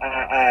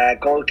a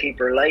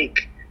goalkeeper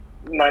like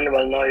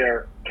Manuel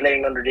Neuer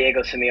playing under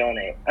Diego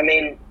Simeone? I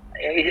mean,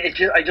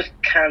 I just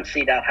can't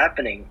see that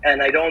happening,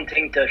 and I don't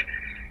think that.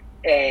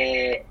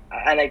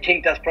 And I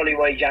think that's probably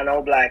why Jan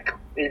Oblak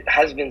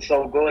has been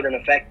so good and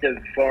effective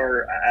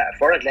for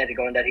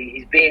Atletico, in that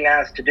he's being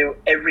asked to do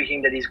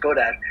everything that he's good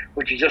at,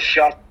 which is just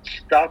stop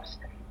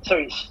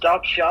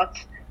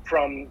shots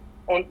from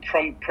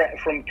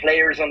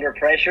players under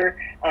pressure,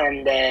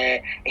 and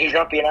he's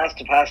not being asked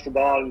to pass the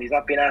ball, and he's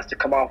not being asked to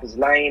come off his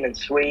line and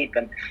sweep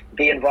and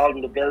be involved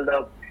in the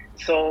build-up.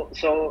 So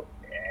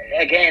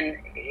again,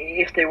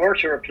 if they were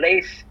to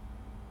replace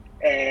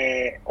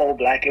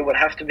Oblak, it would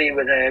have to be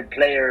with a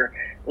player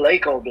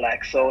like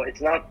Oblak. So it's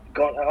not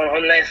going,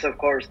 unless of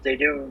course they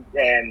do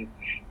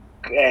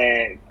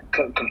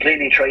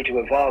completely try to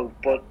evolve.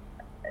 But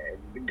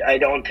I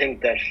don't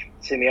think that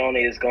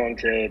Simeone is going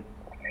to.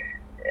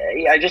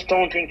 I just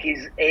don't think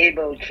he's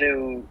able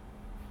to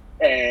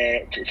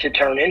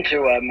turn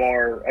into a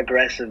more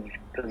aggressive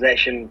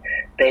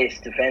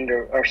possession-based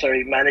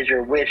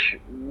manager with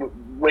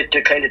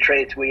the kind of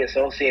traits we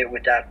associate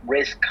with that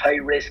high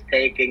risk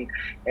taking.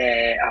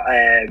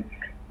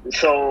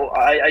 So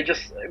I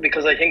just,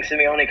 because I think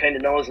Simeone kind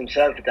of knows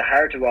himself at the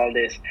heart of all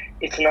this,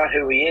 it's not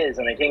who he is.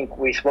 And I think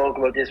we spoke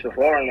about this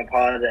before on the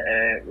pod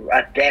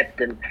at depth,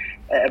 and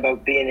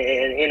about being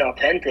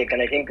inauthentic.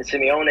 And I think that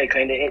Simeone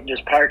kind of,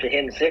 just part of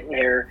him sitting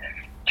here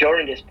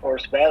during this poor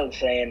spell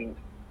saying,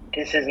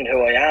 this isn't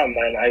who I am,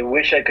 and I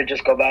wish I could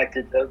just go back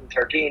to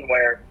 2013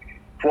 where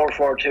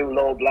 4-4-2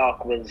 low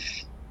block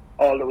was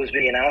all that was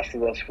being asked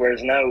of us,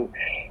 whereas now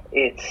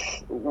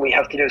we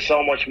have to do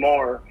so much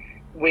more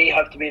we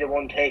have to be the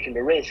one taking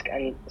the risk,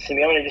 and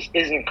Simeone just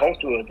isn't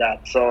comfortable with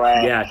that. So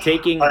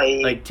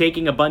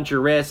taking a bunch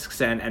of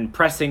risks and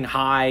pressing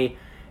high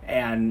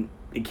and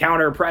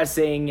counter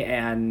pressing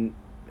and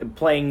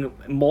playing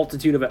a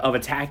multitude of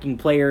attacking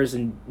players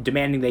and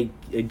demanding they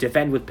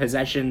defend with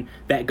possession,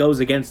 that goes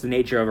against the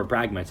nature of a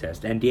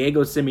pragmatist. And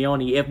Diego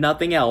Simeone, if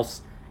nothing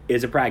else,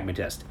 is a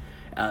pragmatist.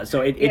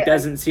 So it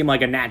doesn't seem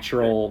like a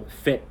natural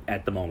fit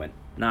at the moment.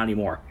 Not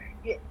anymore.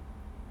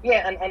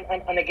 Yeah,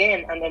 and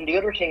again, and then the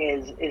other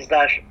thing is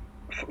that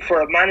for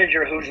a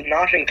manager who's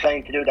not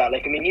inclined to do that,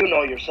 like, I mean, you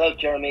know yourself,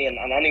 Jeremy, and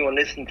anyone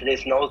listening to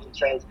this knows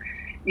themselves,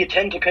 you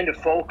tend to kind of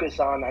focus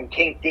on and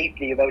think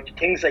deeply about the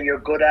things that you're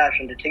good at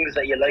and the things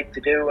that you like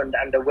to do and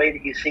the way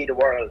that you see the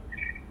world.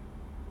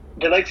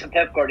 The likes of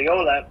Pep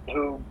Guardiola,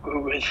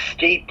 who is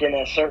steeped in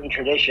a certain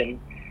tradition,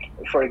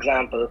 for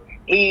example,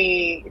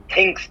 he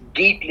thinks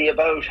deeply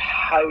about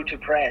how to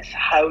press,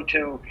 how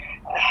to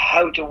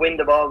win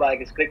the ball back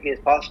as quickly as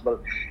possible.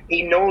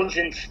 He knows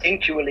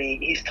instinctually,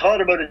 he's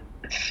thought about it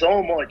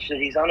so much that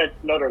he's on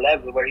another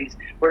level whereas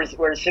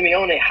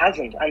Simeone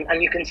hasn't,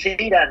 and you can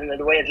see that in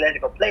the way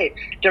Atletico play.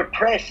 Their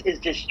press is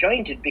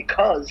disjointed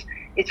because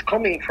it's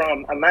coming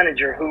from a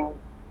manager who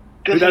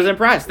doesn't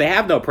press. They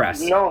have no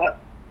press. No,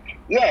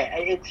 yeah,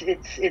 it's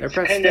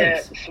kind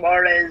of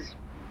Suarez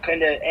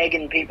kind of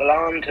egging people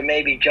on to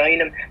maybe join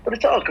him, but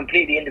it's all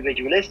completely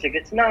individualistic.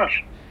 It's not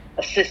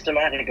a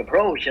systematic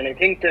approach, and I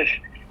think that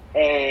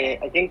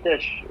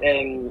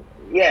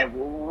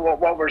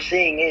what we're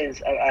seeing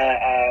is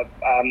a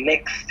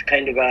mixed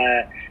kind of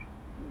a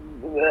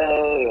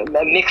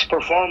mixed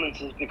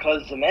performances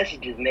because the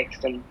message is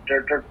mixed and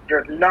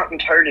they're not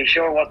entirely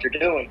sure what they're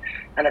doing.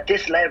 And at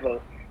this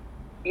level,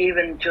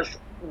 even just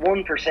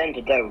 1%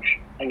 of doubt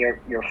and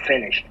you're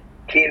finished.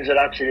 Teams will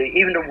absolutely,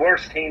 even the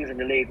worst teams in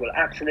the league will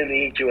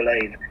absolutely eat you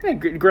alive. Yeah,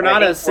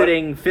 Granada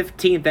sitting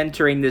 15th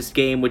entering this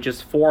game with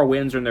just 4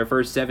 wins in their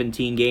first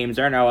 17 games.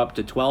 They're now up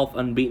to 12th,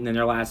 unbeaten in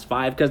their last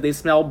 5 because they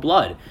smell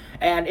blood.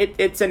 And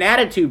it's an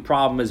attitude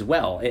problem as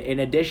well, in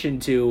addition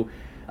to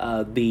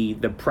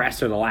the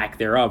press or the lack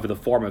thereof, or the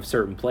form of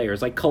certain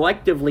players. Like,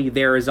 collectively,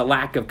 there is a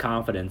lack of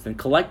confidence. And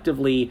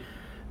collectively,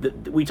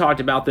 we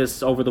talked about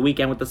this over the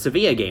weekend with the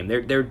Sevilla game.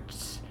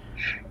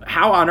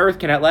 How on earth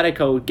can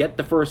Atletico get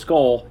the first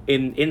goal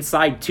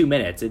inside 2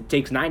 minutes? It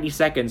takes 90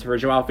 seconds for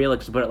Joao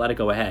Felix to put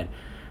Atletico ahead.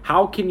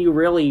 How can you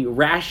really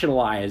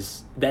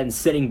rationalize then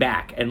sitting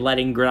back and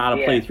letting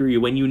Granada play through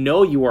you when you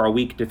know you are a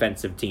weak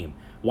defensive team?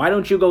 Why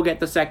don't you go get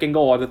the second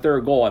goal or the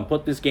third goal and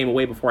put this game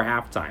away before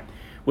halftime?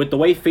 With the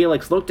way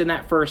Felix looked in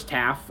that first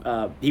half,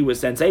 he was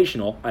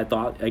sensational, I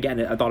thought. Again,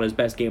 I thought his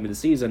best game of the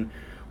season.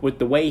 With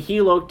the way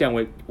he looked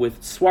and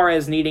with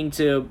Suarez needing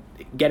to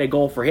get a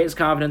goal for his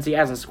confidence, he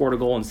hasn't scored a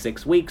goal in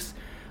 6 weeks.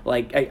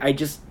 Like, I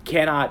just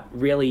cannot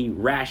really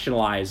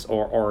rationalize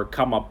or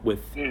come up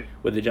with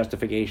a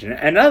justification.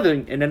 And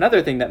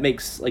another thing that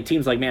makes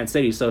teams like Man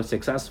City so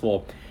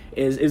successful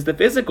is the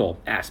physical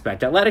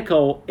aspect.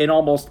 Atletico, in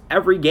almost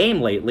every game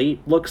lately,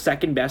 looks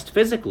second best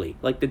physically.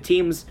 Like, the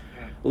team's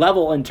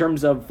level in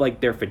terms of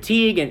their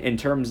fatigue and in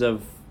terms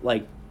of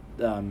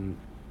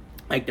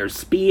their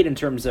speed, in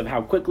terms of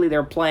how quickly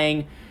they're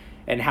playing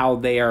and how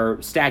they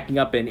are stacking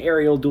up in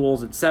aerial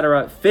duels,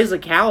 etc.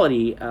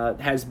 Physicality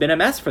has been a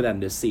mess for them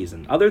this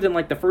season. Other than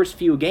the first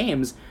few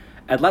games,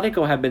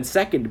 Atletico have been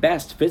second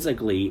best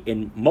physically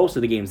in most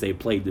of the games they've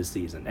played this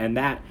season. And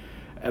that,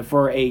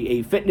 for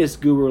a fitness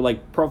guru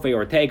like Profe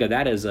Ortega,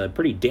 that is a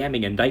pretty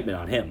damning indictment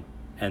on him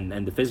and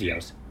the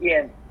physios.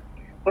 Yeah.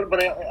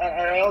 But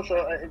I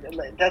also,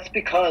 that's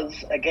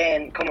because,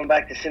 again, coming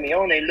back to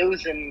Simeone,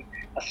 losing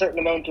a certain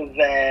amount of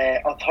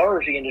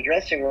authority in the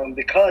dressing room,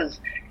 because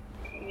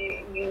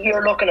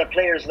you're looking at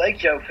players like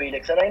Joao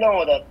Felix, and I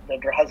know that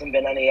there hasn't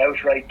been any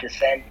outright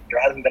dissent, there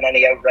hasn't been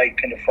any outright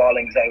kind of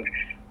fallings out,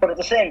 but at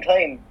the same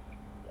time,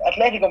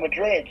 Atletico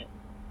Madrid,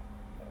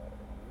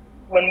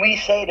 when we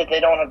say that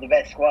they don't have the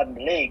best squad in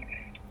the league,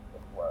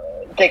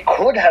 they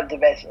could have the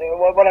best.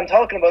 What I'm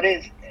talking about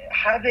is,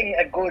 having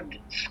a good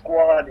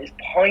squad is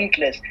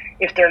pointless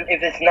if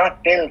it's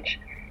not built.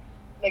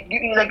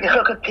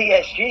 Look at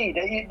PSG,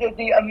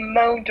 the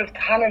amount of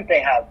talent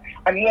they have,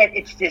 and yet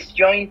it's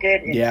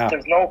disjointed.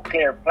 There's no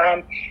clear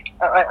plan,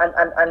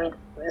 and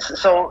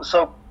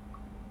so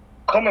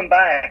coming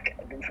back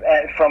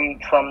from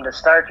the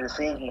start of the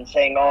season and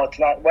saying, "Oh, it's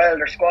not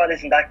their squad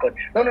isn't that good."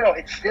 No,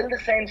 it's still the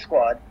same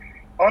squad.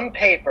 On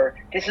paper,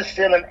 this is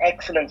still an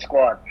excellent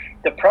squad.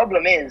 The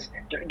problem is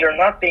they're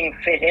not being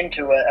fit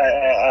into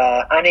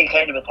any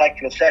kind of a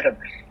tactical setup.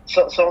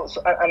 So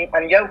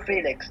Joao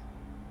Felix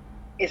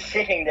is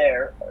sitting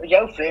there.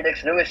 Joao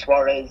Felix, Luis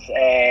Suarez,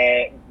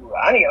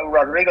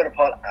 Rodrigo de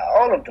Paul,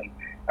 all of them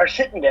are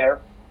sitting there,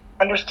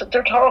 and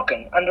they're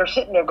talking, and they're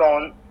sitting there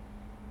going,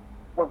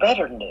 "We're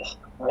better than this.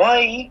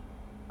 Why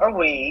are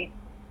we,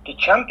 the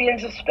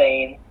champions of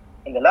Spain,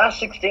 in the last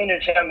 16 of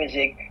the Champions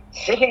League,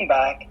 sitting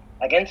back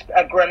against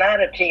a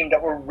Granada team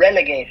that were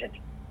relegated?"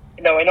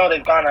 Now, I know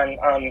they've gone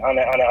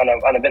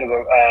on a bit of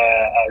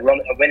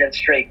a winning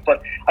streak,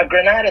 but a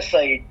Granada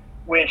side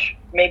with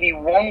maybe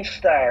one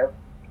star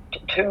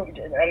two,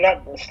 and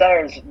not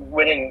stars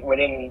within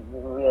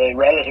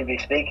relatively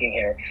speaking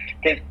here.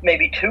 They've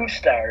maybe 2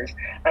 stars,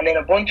 and then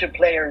a bunch of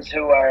players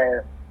who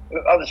are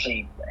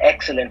obviously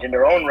excellent in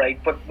their own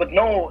right, but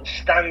no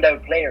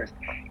standout players.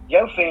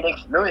 João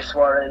Felix, Luis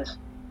Suarez,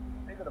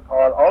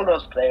 Paul, all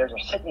those players are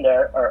sitting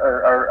there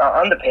or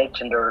on the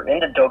pitch, and they're in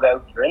the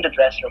dugout, they're in the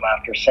dressing room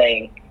after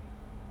saying,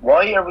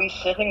 why are we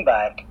sitting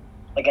back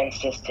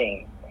against this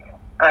team?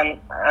 And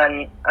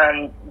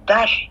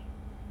that,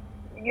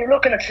 you're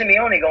looking at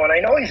Simeone going, I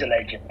know he's a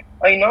legend.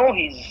 I know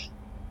he's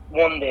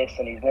won this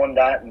and he's won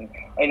that, and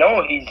I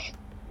know he's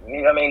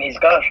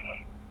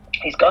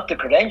got the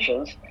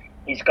credentials,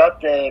 he's got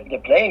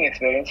the playing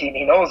experience,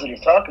 he knows what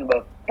he's talking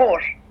about,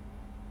 but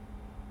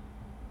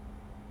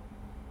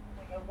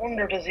I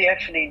wonder, does he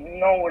actually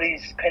know what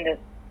he's kind of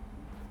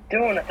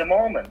doing at the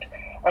moment?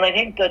 And I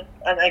think that,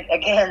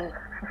 again,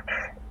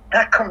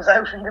 that comes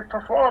out in the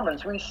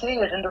performance. We see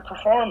it in the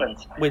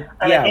performance.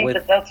 I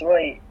think that's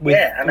why.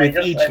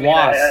 Each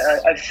loss.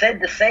 I've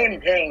said the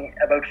same thing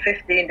about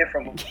 15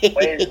 different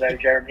ways now,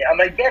 Jeremy. Am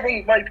I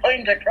getting my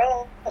point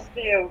across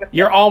to you?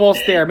 You're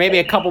almost there. Maybe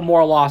a couple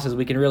more losses,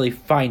 we can really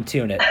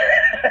fine-tune it.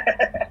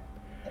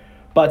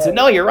 But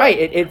no, you're right.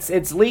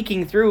 It's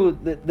leaking through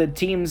the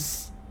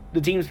team's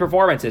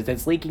performances.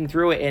 It's leaking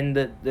through it in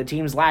the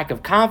team's lack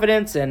of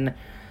confidence and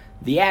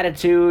the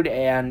attitude,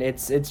 and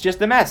it's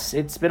just a mess.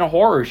 It's been a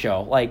horror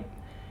show. Like,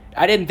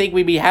 I didn't think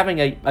we'd be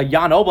having a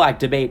Jan Oblak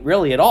debate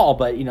really at all,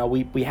 but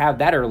we have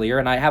that earlier,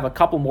 and I have a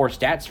couple more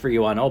stats for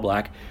you on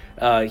Oblak.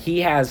 He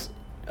has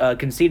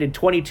conceded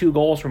 22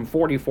 goals from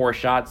 44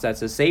 shots.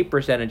 That's a save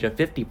percentage of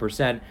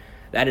 50%.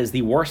 That is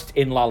the worst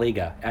in La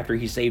Liga after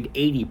he saved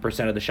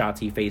 80% of the shots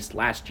he faced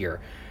last year.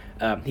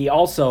 He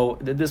also,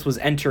 this was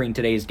entering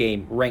today's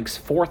game, ranks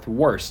 4th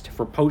worst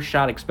for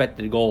post-shot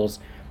expected goals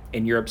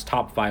in Europe's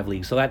top 5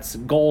 leagues. So that's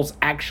goals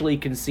actually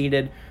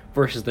conceded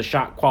versus the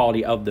shot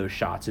quality of those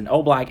shots. And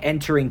Oblak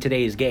entering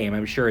today's game,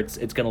 I'm sure it's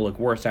going to look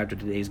worse after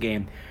today's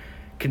game,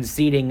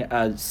 conceding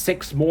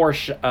 6 more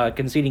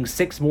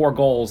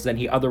goals than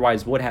he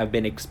otherwise would have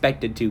been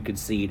expected to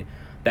concede.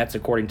 That's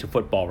according to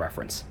Football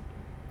Reference.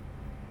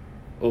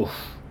 Oof.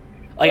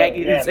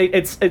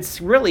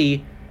 It's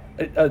really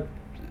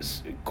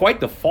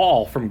quite the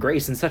fall from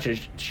grace in such a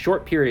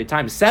short period of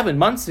time. 7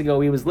 months ago,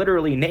 he was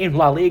literally named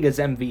La Liga's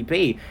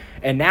MVP,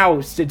 and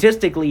now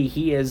statistically,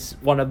 he is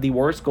one of the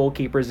worst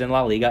goalkeepers in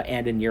La Liga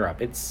and in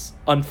Europe. It's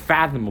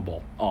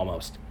unfathomable,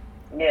 almost.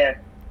 Yeah,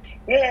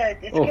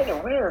 it's kind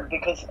of weird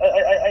because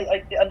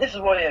I and this is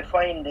why I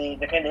find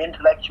the kind of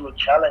intellectual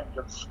challenge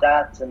of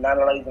stats and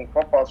analysing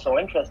football so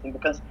interesting,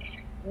 because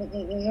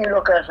you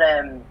look at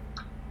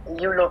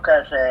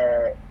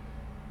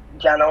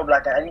Jan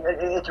Oblak, and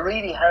it's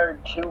really hard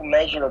to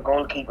measure a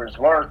goalkeeper's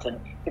worth, and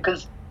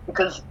because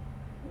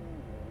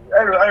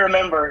I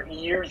remember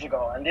years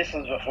ago, and this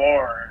was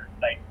before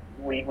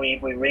we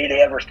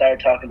really ever started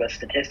talking about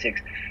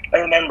statistics. I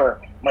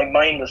remember my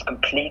mind was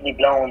completely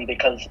blown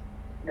because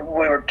people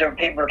were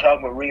talking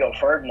about Rio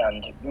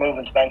Ferdinand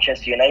moving to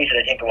Manchester United.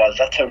 I think it was.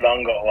 That's how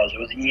long ago it was. It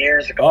was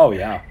years ago. Oh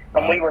yeah.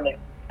 And we were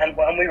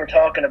we were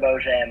talking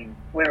about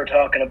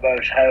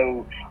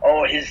how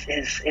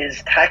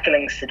his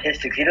tackling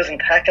statistics. He doesn't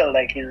tackle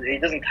he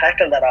doesn't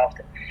tackle that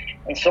often.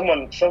 And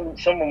someone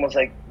was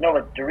like, no,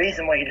 but the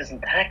reason why he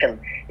doesn't tackle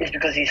is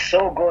because he's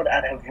so good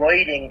at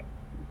avoiding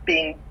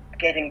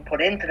getting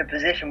put into the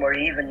position where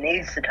he even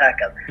needs to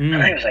tackle.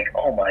 And I was like,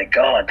 oh my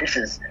God,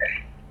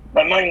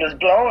 my mind was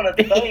blown at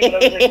the time. And I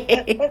was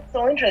like, that's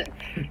so interesting.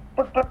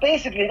 But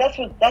basically, that's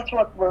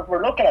what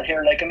we're looking at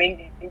here. Like, I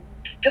mean,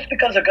 just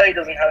because a guy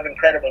doesn't have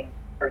incredible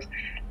numbers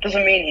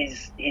doesn't mean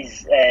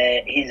he's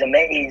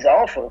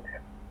awful.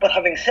 But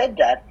having said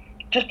that,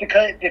 just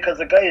because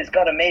a guy has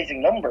got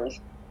amazing numbers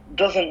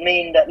doesn't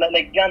mean that,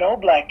 like Jan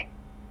Oblak,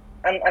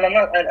 and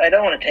I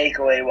don't want to take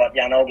away what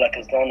Jan Oblak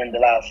has done in the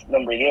last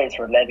number of years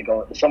for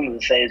Atletico. Some of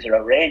the saves are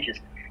outrageous,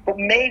 but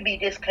maybe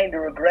this kind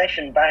of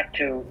regression back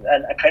to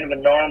a kind of a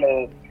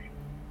normal.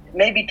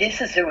 Maybe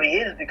this is who he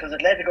is because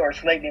Atletico are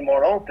slightly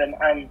more open,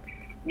 and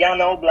Jan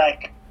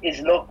Oblak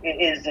is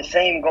the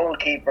same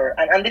goalkeeper,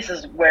 and this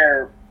is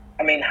where,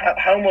 I mean,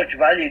 how much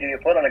value do you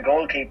put on a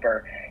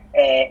goalkeeper?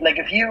 Like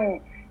if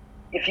you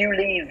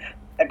leave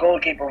a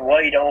goalkeeper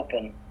wide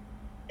open,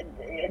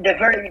 the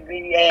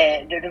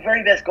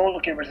very best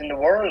goalkeepers in the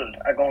world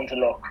are going to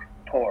look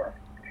poor.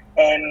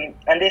 And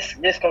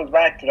this comes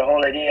back to the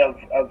whole idea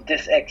of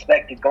this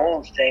expected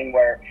goals thing,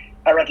 where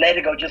are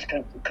Atletico just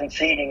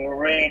conceding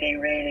really,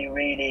 really,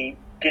 really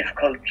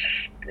difficult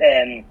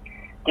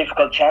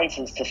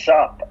chances to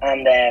stop.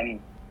 And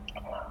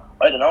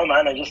I don't know,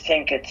 man. I just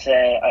think it's.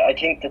 I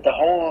think that the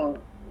whole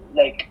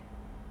right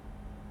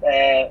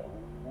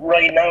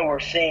now we're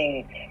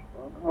seeing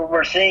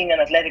an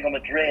Atletico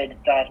Madrid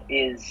that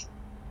is.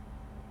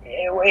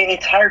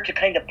 It's hard to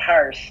kind of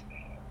parse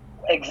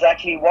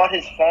exactly what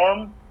is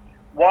form,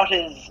 what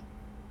is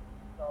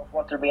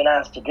what they're being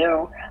asked to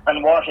do,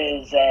 and what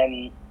is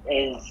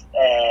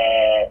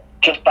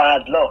just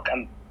bad luck.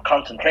 And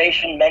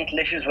concentration, mental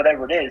issues,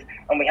 whatever it is,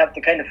 and we have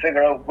to kind of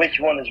figure out which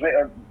one is which.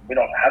 Or we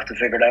don't have to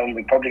figure it out, and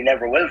we probably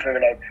never will figure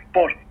it out.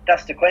 But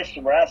that's the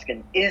question we're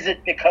asking: is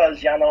it because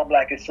Jan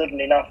Oblak is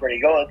suddenly not very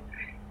good?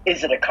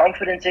 Is it a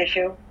confidence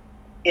issue?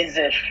 Is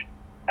it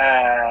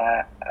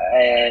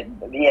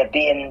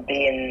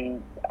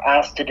being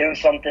asked to do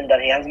something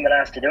that he hasn't been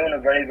asked to do in a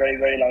very, very,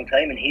 very long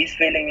time, and he's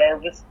feeling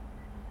nervous?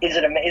 Is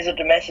it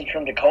the message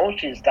from the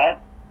coach? Is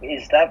that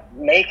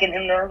making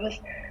him nervous?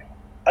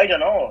 I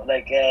don't know.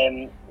 Like,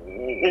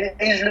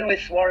 is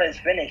Luis Suarez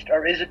finished,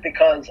 or is it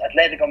because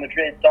Atletico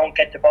Madrid don't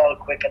get the ball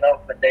quick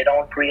enough and they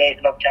don't create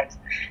enough chances?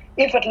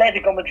 If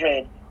Atletico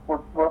Madrid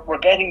were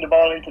getting the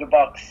ball into the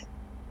box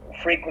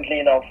frequently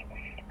enough,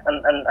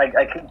 and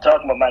I keep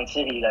talking about Man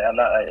City, like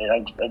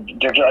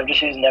I'm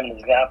just using them as an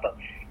example.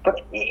 But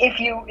if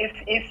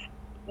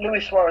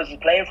Luis Suarez is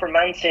playing for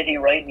Man City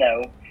right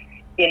now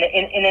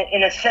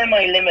in a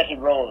semi-limited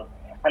role,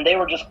 and they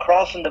were just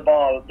crossing the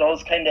ball,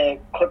 those kind of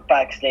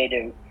cutbacks they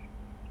do,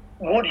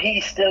 would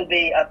he still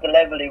be at the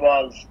level he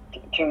was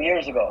 2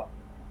 years ago?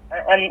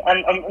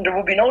 And there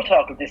would be no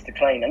talk of this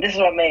decline. And this is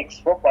what makes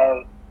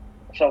football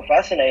so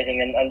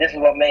fascinating, and this is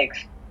what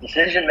makes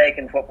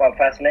decision-making football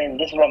fascinating.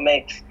 This is what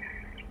makes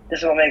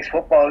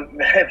football,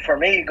 for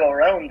me, go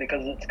around,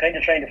 because it's kind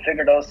of trying to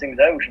figure those things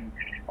out.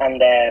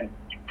 And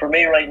for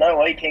me right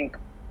now, I think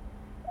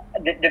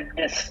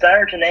the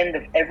start and end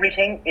of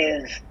everything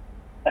is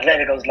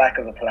Atletico's lack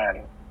of a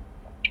plan.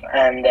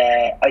 And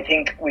I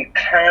think we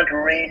can't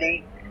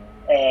really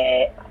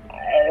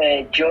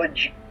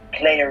judge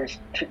players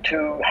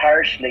too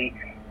harshly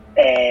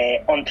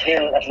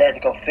until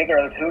Atletico figure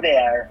out who they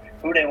are,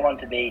 who they want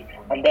to be,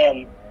 and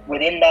then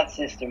within that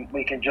system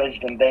we can judge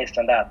them based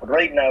on that. But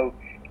right now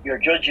you're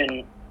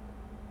judging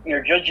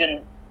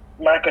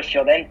Marcos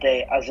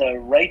Llorente as a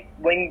right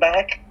wing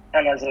back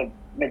and as a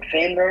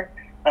midfielder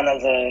and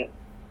as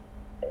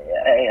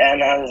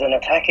an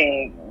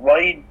attacking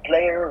wide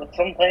player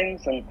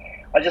sometimes, and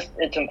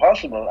it's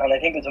impossible. And I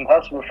think it's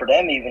impossible for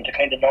them even to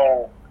kind of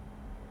know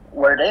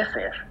where they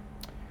fit.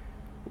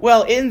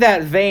 Well, in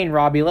that vein,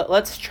 Robbie,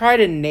 let's try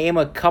to name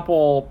a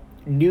couple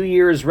New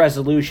Year's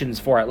resolutions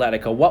for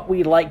Atletico. What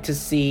we'd like to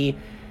see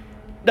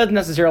doesn't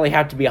necessarily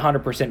have to be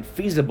 100%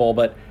 feasible,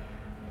 but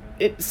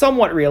it's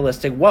somewhat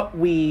realistic. What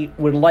we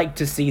would like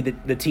to see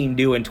the team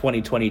do in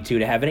 2022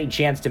 to have any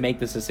chance to make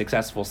this a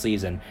successful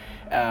season.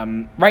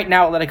 Right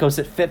now, Atletico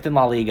sit 5th in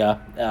La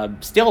Liga,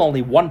 still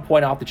only 1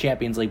 point off the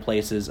Champions League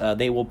places.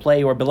 They will play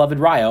your beloved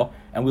Rayo,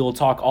 and we will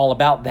talk all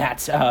about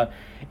that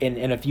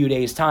in a few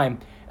days' time.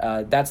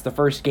 That's the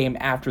first game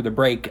after the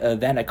break.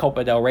 Then a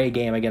Copa del Rey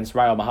game against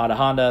Rayo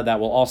Majadahonda. That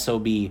will also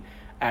be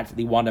at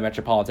the Wanda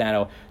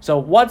Metropolitano. So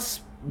what's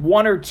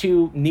one or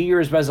two New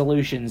Year's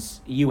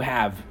resolutions you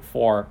have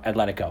for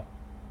Atletico?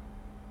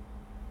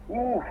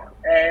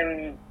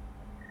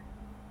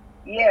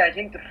 Yeah, I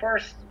think the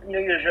first New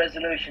Year's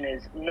resolution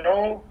is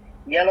no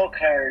yellow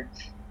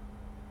cards.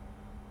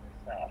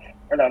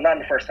 Or no, not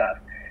in the first half.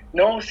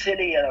 No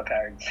silly yellow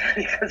cards.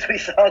 Because we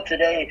saw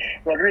today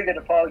Rodrigo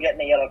de Paul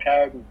getting a yellow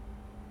card. And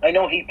I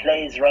know he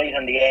plays right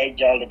on the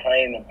edge all the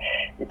time, and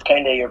it's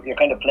kind of you're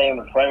kind of playing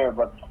with fire.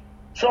 But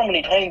so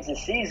many times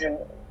this season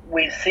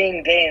we've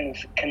seen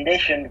games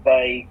conditioned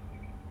by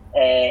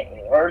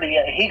early.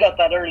 He got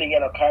that early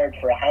yellow card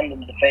for a hand in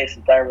the face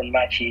of Darwin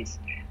Matches,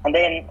 and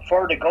then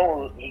for the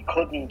goal he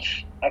couldn't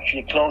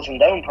actually close him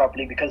down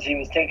properly because he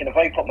was thinking, if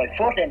I put my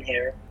foot in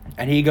here,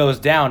 and he goes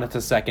down, it's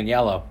a second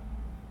yellow.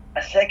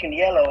 A second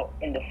yellow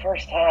in the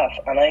first half,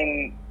 and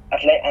I'm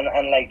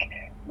like,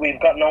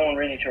 we've got no one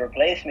really to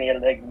replace me.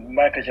 Like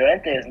Marcos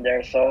Llorente isn't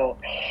there, so.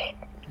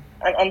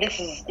 And this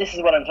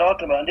is what I'm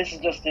talking about. And this is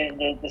just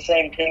the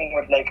same thing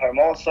with like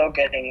Hermoso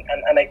getting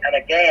and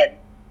again,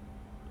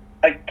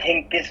 I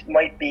think this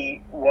might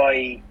be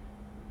why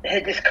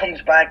this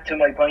comes back to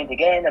my point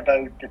again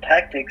about the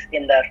tactics,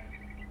 in that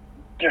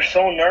they're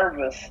so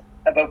nervous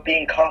about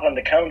being caught on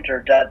the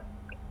counter that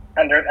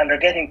and they're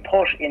getting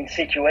put in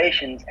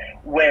situations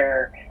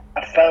where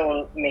a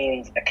foul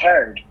means a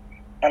card.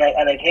 And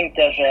I think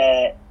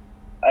that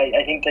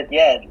I think that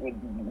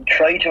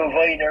try to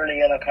avoid early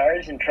yellow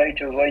cards and try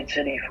to avoid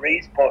silly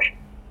frees, but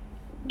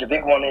the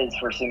big one is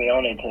for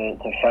Simeone to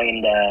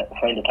find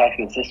a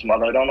tactical system.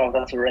 Although I don't know if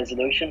that's a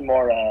resolution,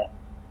 more a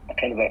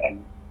kind of a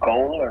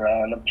goal or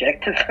an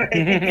objective.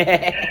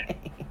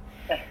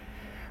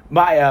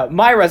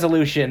 My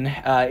resolution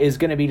is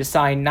going to be to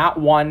sign not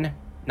one,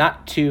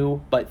 not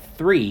two, but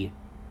 3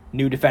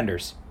 new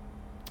defenders.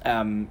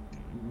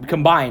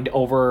 Combined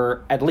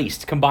over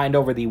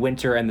the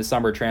winter and the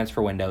summer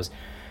transfer windows.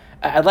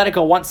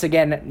 Atletico once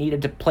again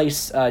needed to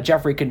place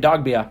Jeffrey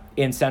Kondogbia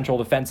in central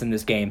defense in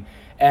this game,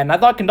 and I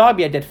thought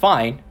Kondogbia did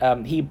fine.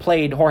 He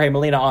played Jorge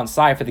Molina on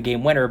side for the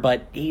game winner,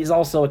 but he's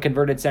also a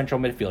converted central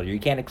midfielder. You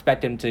can't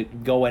expect him to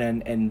go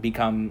in and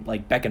become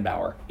like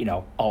Beckenbauer,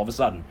 all of a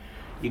sudden.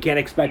 You can't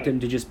expect him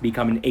to just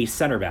become an ace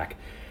center back.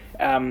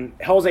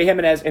 Jose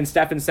Jimenez and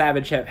Stefan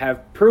Savic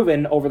have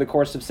proven over the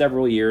course of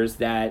several years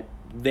that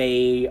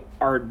they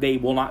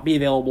will not be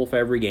available for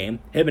every game,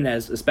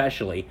 Jimenez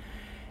especially.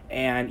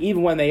 And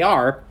even when they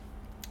are,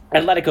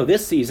 Atletico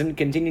this season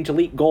continue to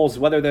leak goals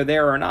whether they're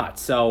there or not.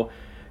 So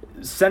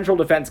central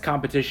defense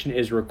competition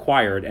is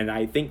required, and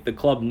I think the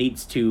club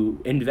needs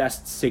to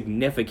invest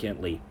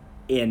significantly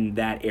in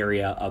that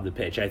area of the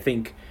pitch. I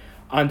think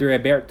Andrea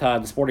Berta,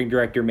 the sporting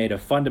director, made a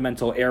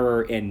fundamental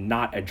error in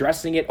not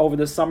addressing it over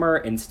the summer,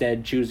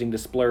 instead choosing to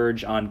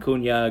splurge on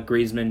Cunha,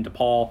 Griezmann,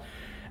 DePaul.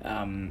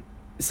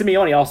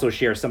 Simeone also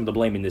shares some of the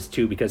blame in this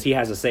too, because he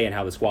has a say in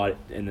how the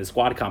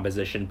squad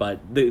composition. But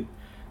the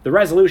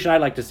resolution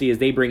I'd like to see is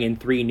they bring in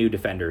 3 new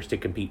defenders to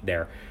compete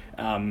there.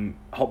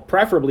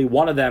 Preferably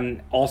one of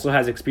them also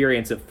has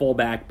experience at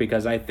fullback,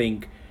 because I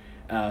think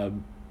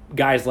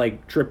guys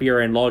like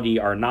Trippier and Lodi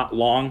are not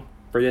long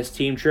for this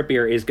team.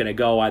 Trippier is going to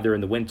go either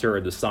in the winter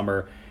or the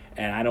summer,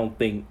 and I don't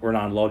think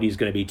Renan Lodi is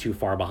going to be too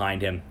far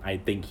behind him. I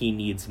think he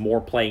needs more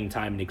playing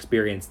time and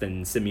experience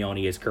than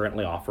Simeone is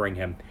currently offering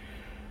him.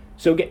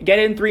 So get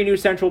in 3 new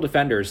central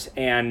defenders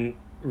and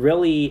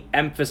really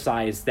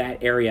emphasize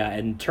that area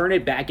and turn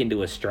it back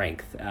into a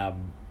strength.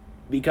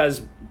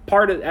 Because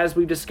as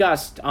we've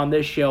discussed on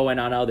this show and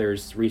on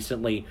others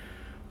recently,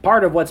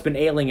 part of what's been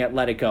ailing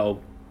Atletico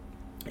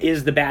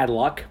is the bad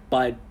luck,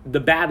 but the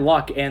bad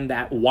luck and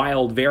that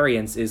wild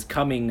variance is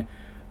coming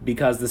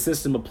because the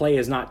system of play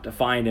is not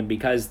defined, and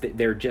because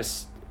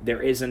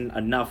there isn't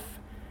enough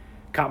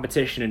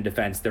competition in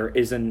defense.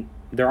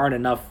 There aren't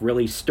enough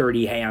really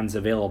sturdy hands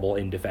available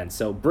in defense.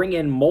 So bring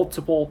in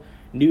multiple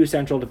new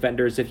central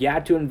defenders. If you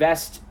had to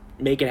invest,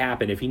 make it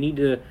happen. If you need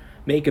to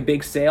make a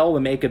big sale,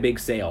 then make a big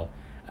sale.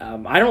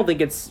 I don't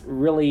think it's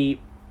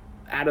really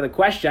out of the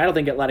question. I don't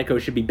think Atletico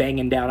should be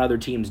banging down other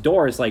teams'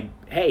 doors like,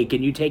 hey,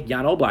 can you take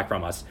Jan Oblak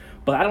from us?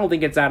 But I don't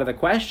think it's out of the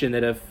question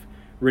that if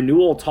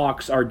renewal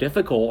talks are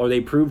difficult or they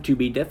prove to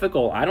be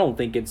difficult, I don't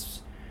think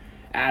it's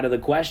out of the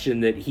question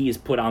that he's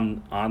put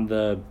on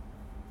the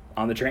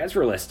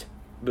transfer list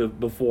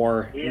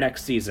before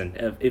next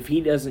season. If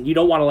he doesn't, you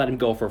don't want to let him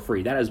go for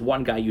free. That is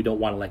one guy you don't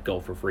want to let go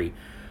for free.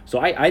 So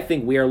I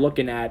think we are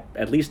looking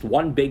at least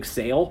one big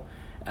sale.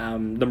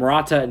 The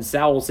Morata and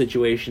Saul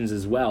situations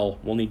as well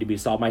will need to be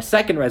solved. My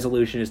second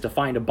resolution is to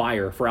find a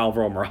buyer for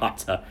Alvaro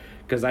Morata,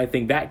 because I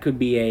think that could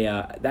be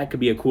a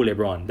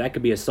culebron. That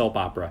could be a soap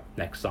opera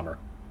next summer.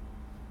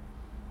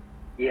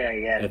 Yeah.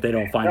 If they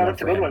don't find one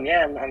that's for a good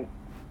him. one.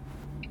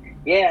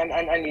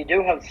 And you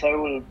do have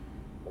Saul.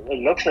 It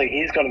looks like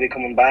he's going to be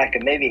coming back,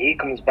 and maybe he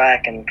comes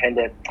back and kind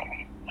of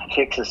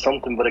fixes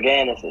something. But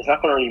again, it's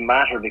not going to really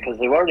matter, because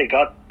they've already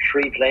got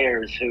 3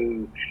 players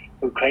who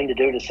kind of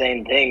do the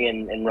same thing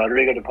in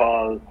Rodrigo de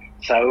Paul,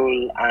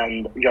 Saul,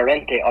 and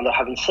Llorente. Although,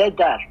 having said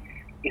that,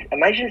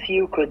 imagine if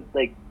you could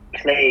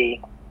play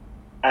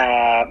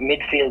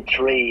midfield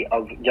 3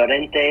 of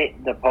Llorente,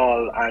 de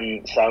Paul,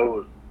 and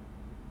Saul.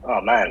 Oh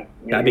man,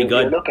 that'd be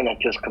good. You're looking at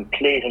just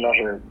complete and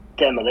utter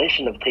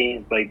demolition of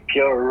teams by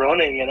pure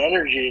running and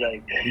energy.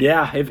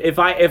 Yeah, if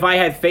I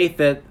had faith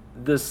that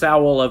the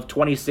Saul of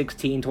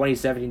 2016,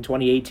 2017,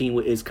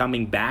 2018 is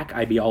coming back,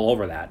 I'd be all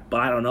over that. But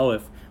I don't know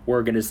if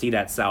we're going to see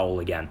that Saul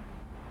again.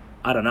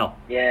 I don't know.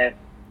 Yeah.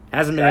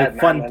 Hasn't been a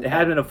fun. It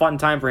hasn't been a fun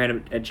time for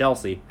him at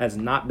Chelsea. Has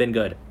not been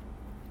good.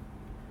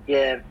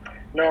 Yeah.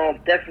 No,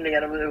 definitely,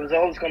 and it was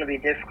always going to be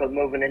difficult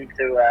moving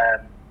into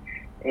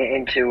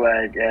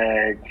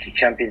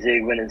Champions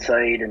League winning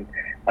side, and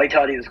I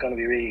thought he was going to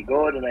be really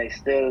good, and I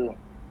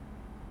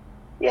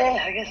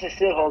guess I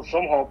still hold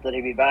some hope that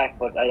he'll be back,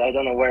 but I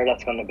don't know where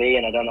that's going to be,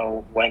 and I don't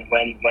know when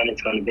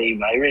it's going to be.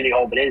 But I really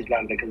hope it is,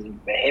 man, because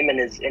him in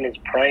his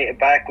prime,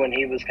 back when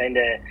he was kind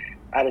of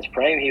at his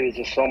prime, he was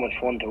just so much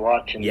fun to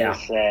watch, and he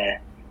was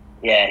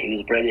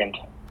brilliant.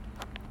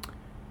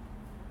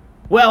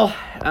 Well,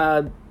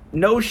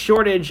 no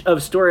shortage of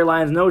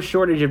storylines, no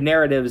shortage of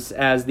narratives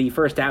as the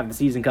first half of the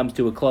season comes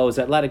to a close.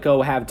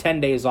 Atletico have 10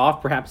 days off,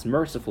 perhaps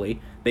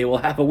mercifully. They will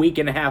have a week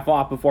and a half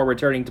off before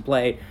returning to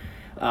play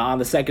on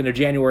the 2nd of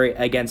January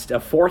against a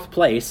 4th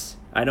place.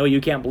 I know you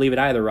can't believe it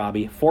either,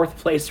 Robbie. 4th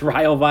place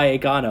Rayo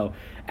Vallecano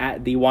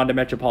at the Wanda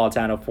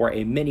Metropolitano for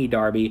a mini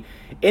derby.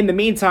 In the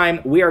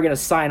meantime, we are going to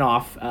sign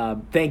off.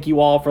 Thank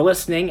you all for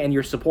listening and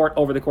your support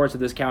over the course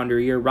of this calendar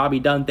year. Robbie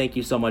Dunn, thank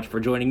you so much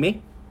for joining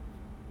me.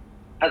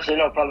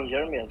 Absolutely no problem,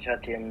 Jeremy. I'll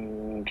chat to you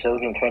in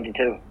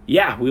 2022.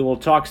 Yeah, we will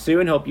talk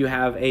soon. Hope you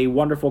have a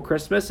wonderful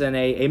Christmas and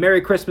a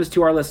Merry Christmas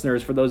to our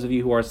listeners, for those of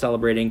you who are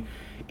celebrating.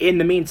 In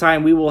the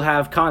meantime, we will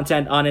have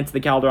content on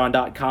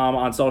IntoTheCalderon.com,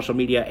 on social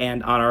media,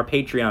 and on our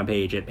Patreon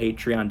page at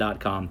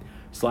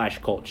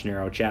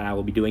patreon.com/Colt Chat. I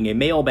will be doing a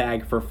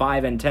mailbag for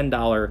 $5 and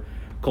 $10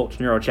 Colt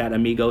Chat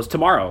amigos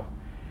tomorrow.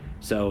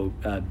 So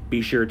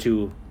be sure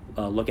to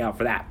look out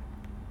for that.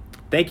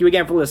 Thank you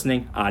again for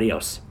listening.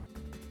 Adios.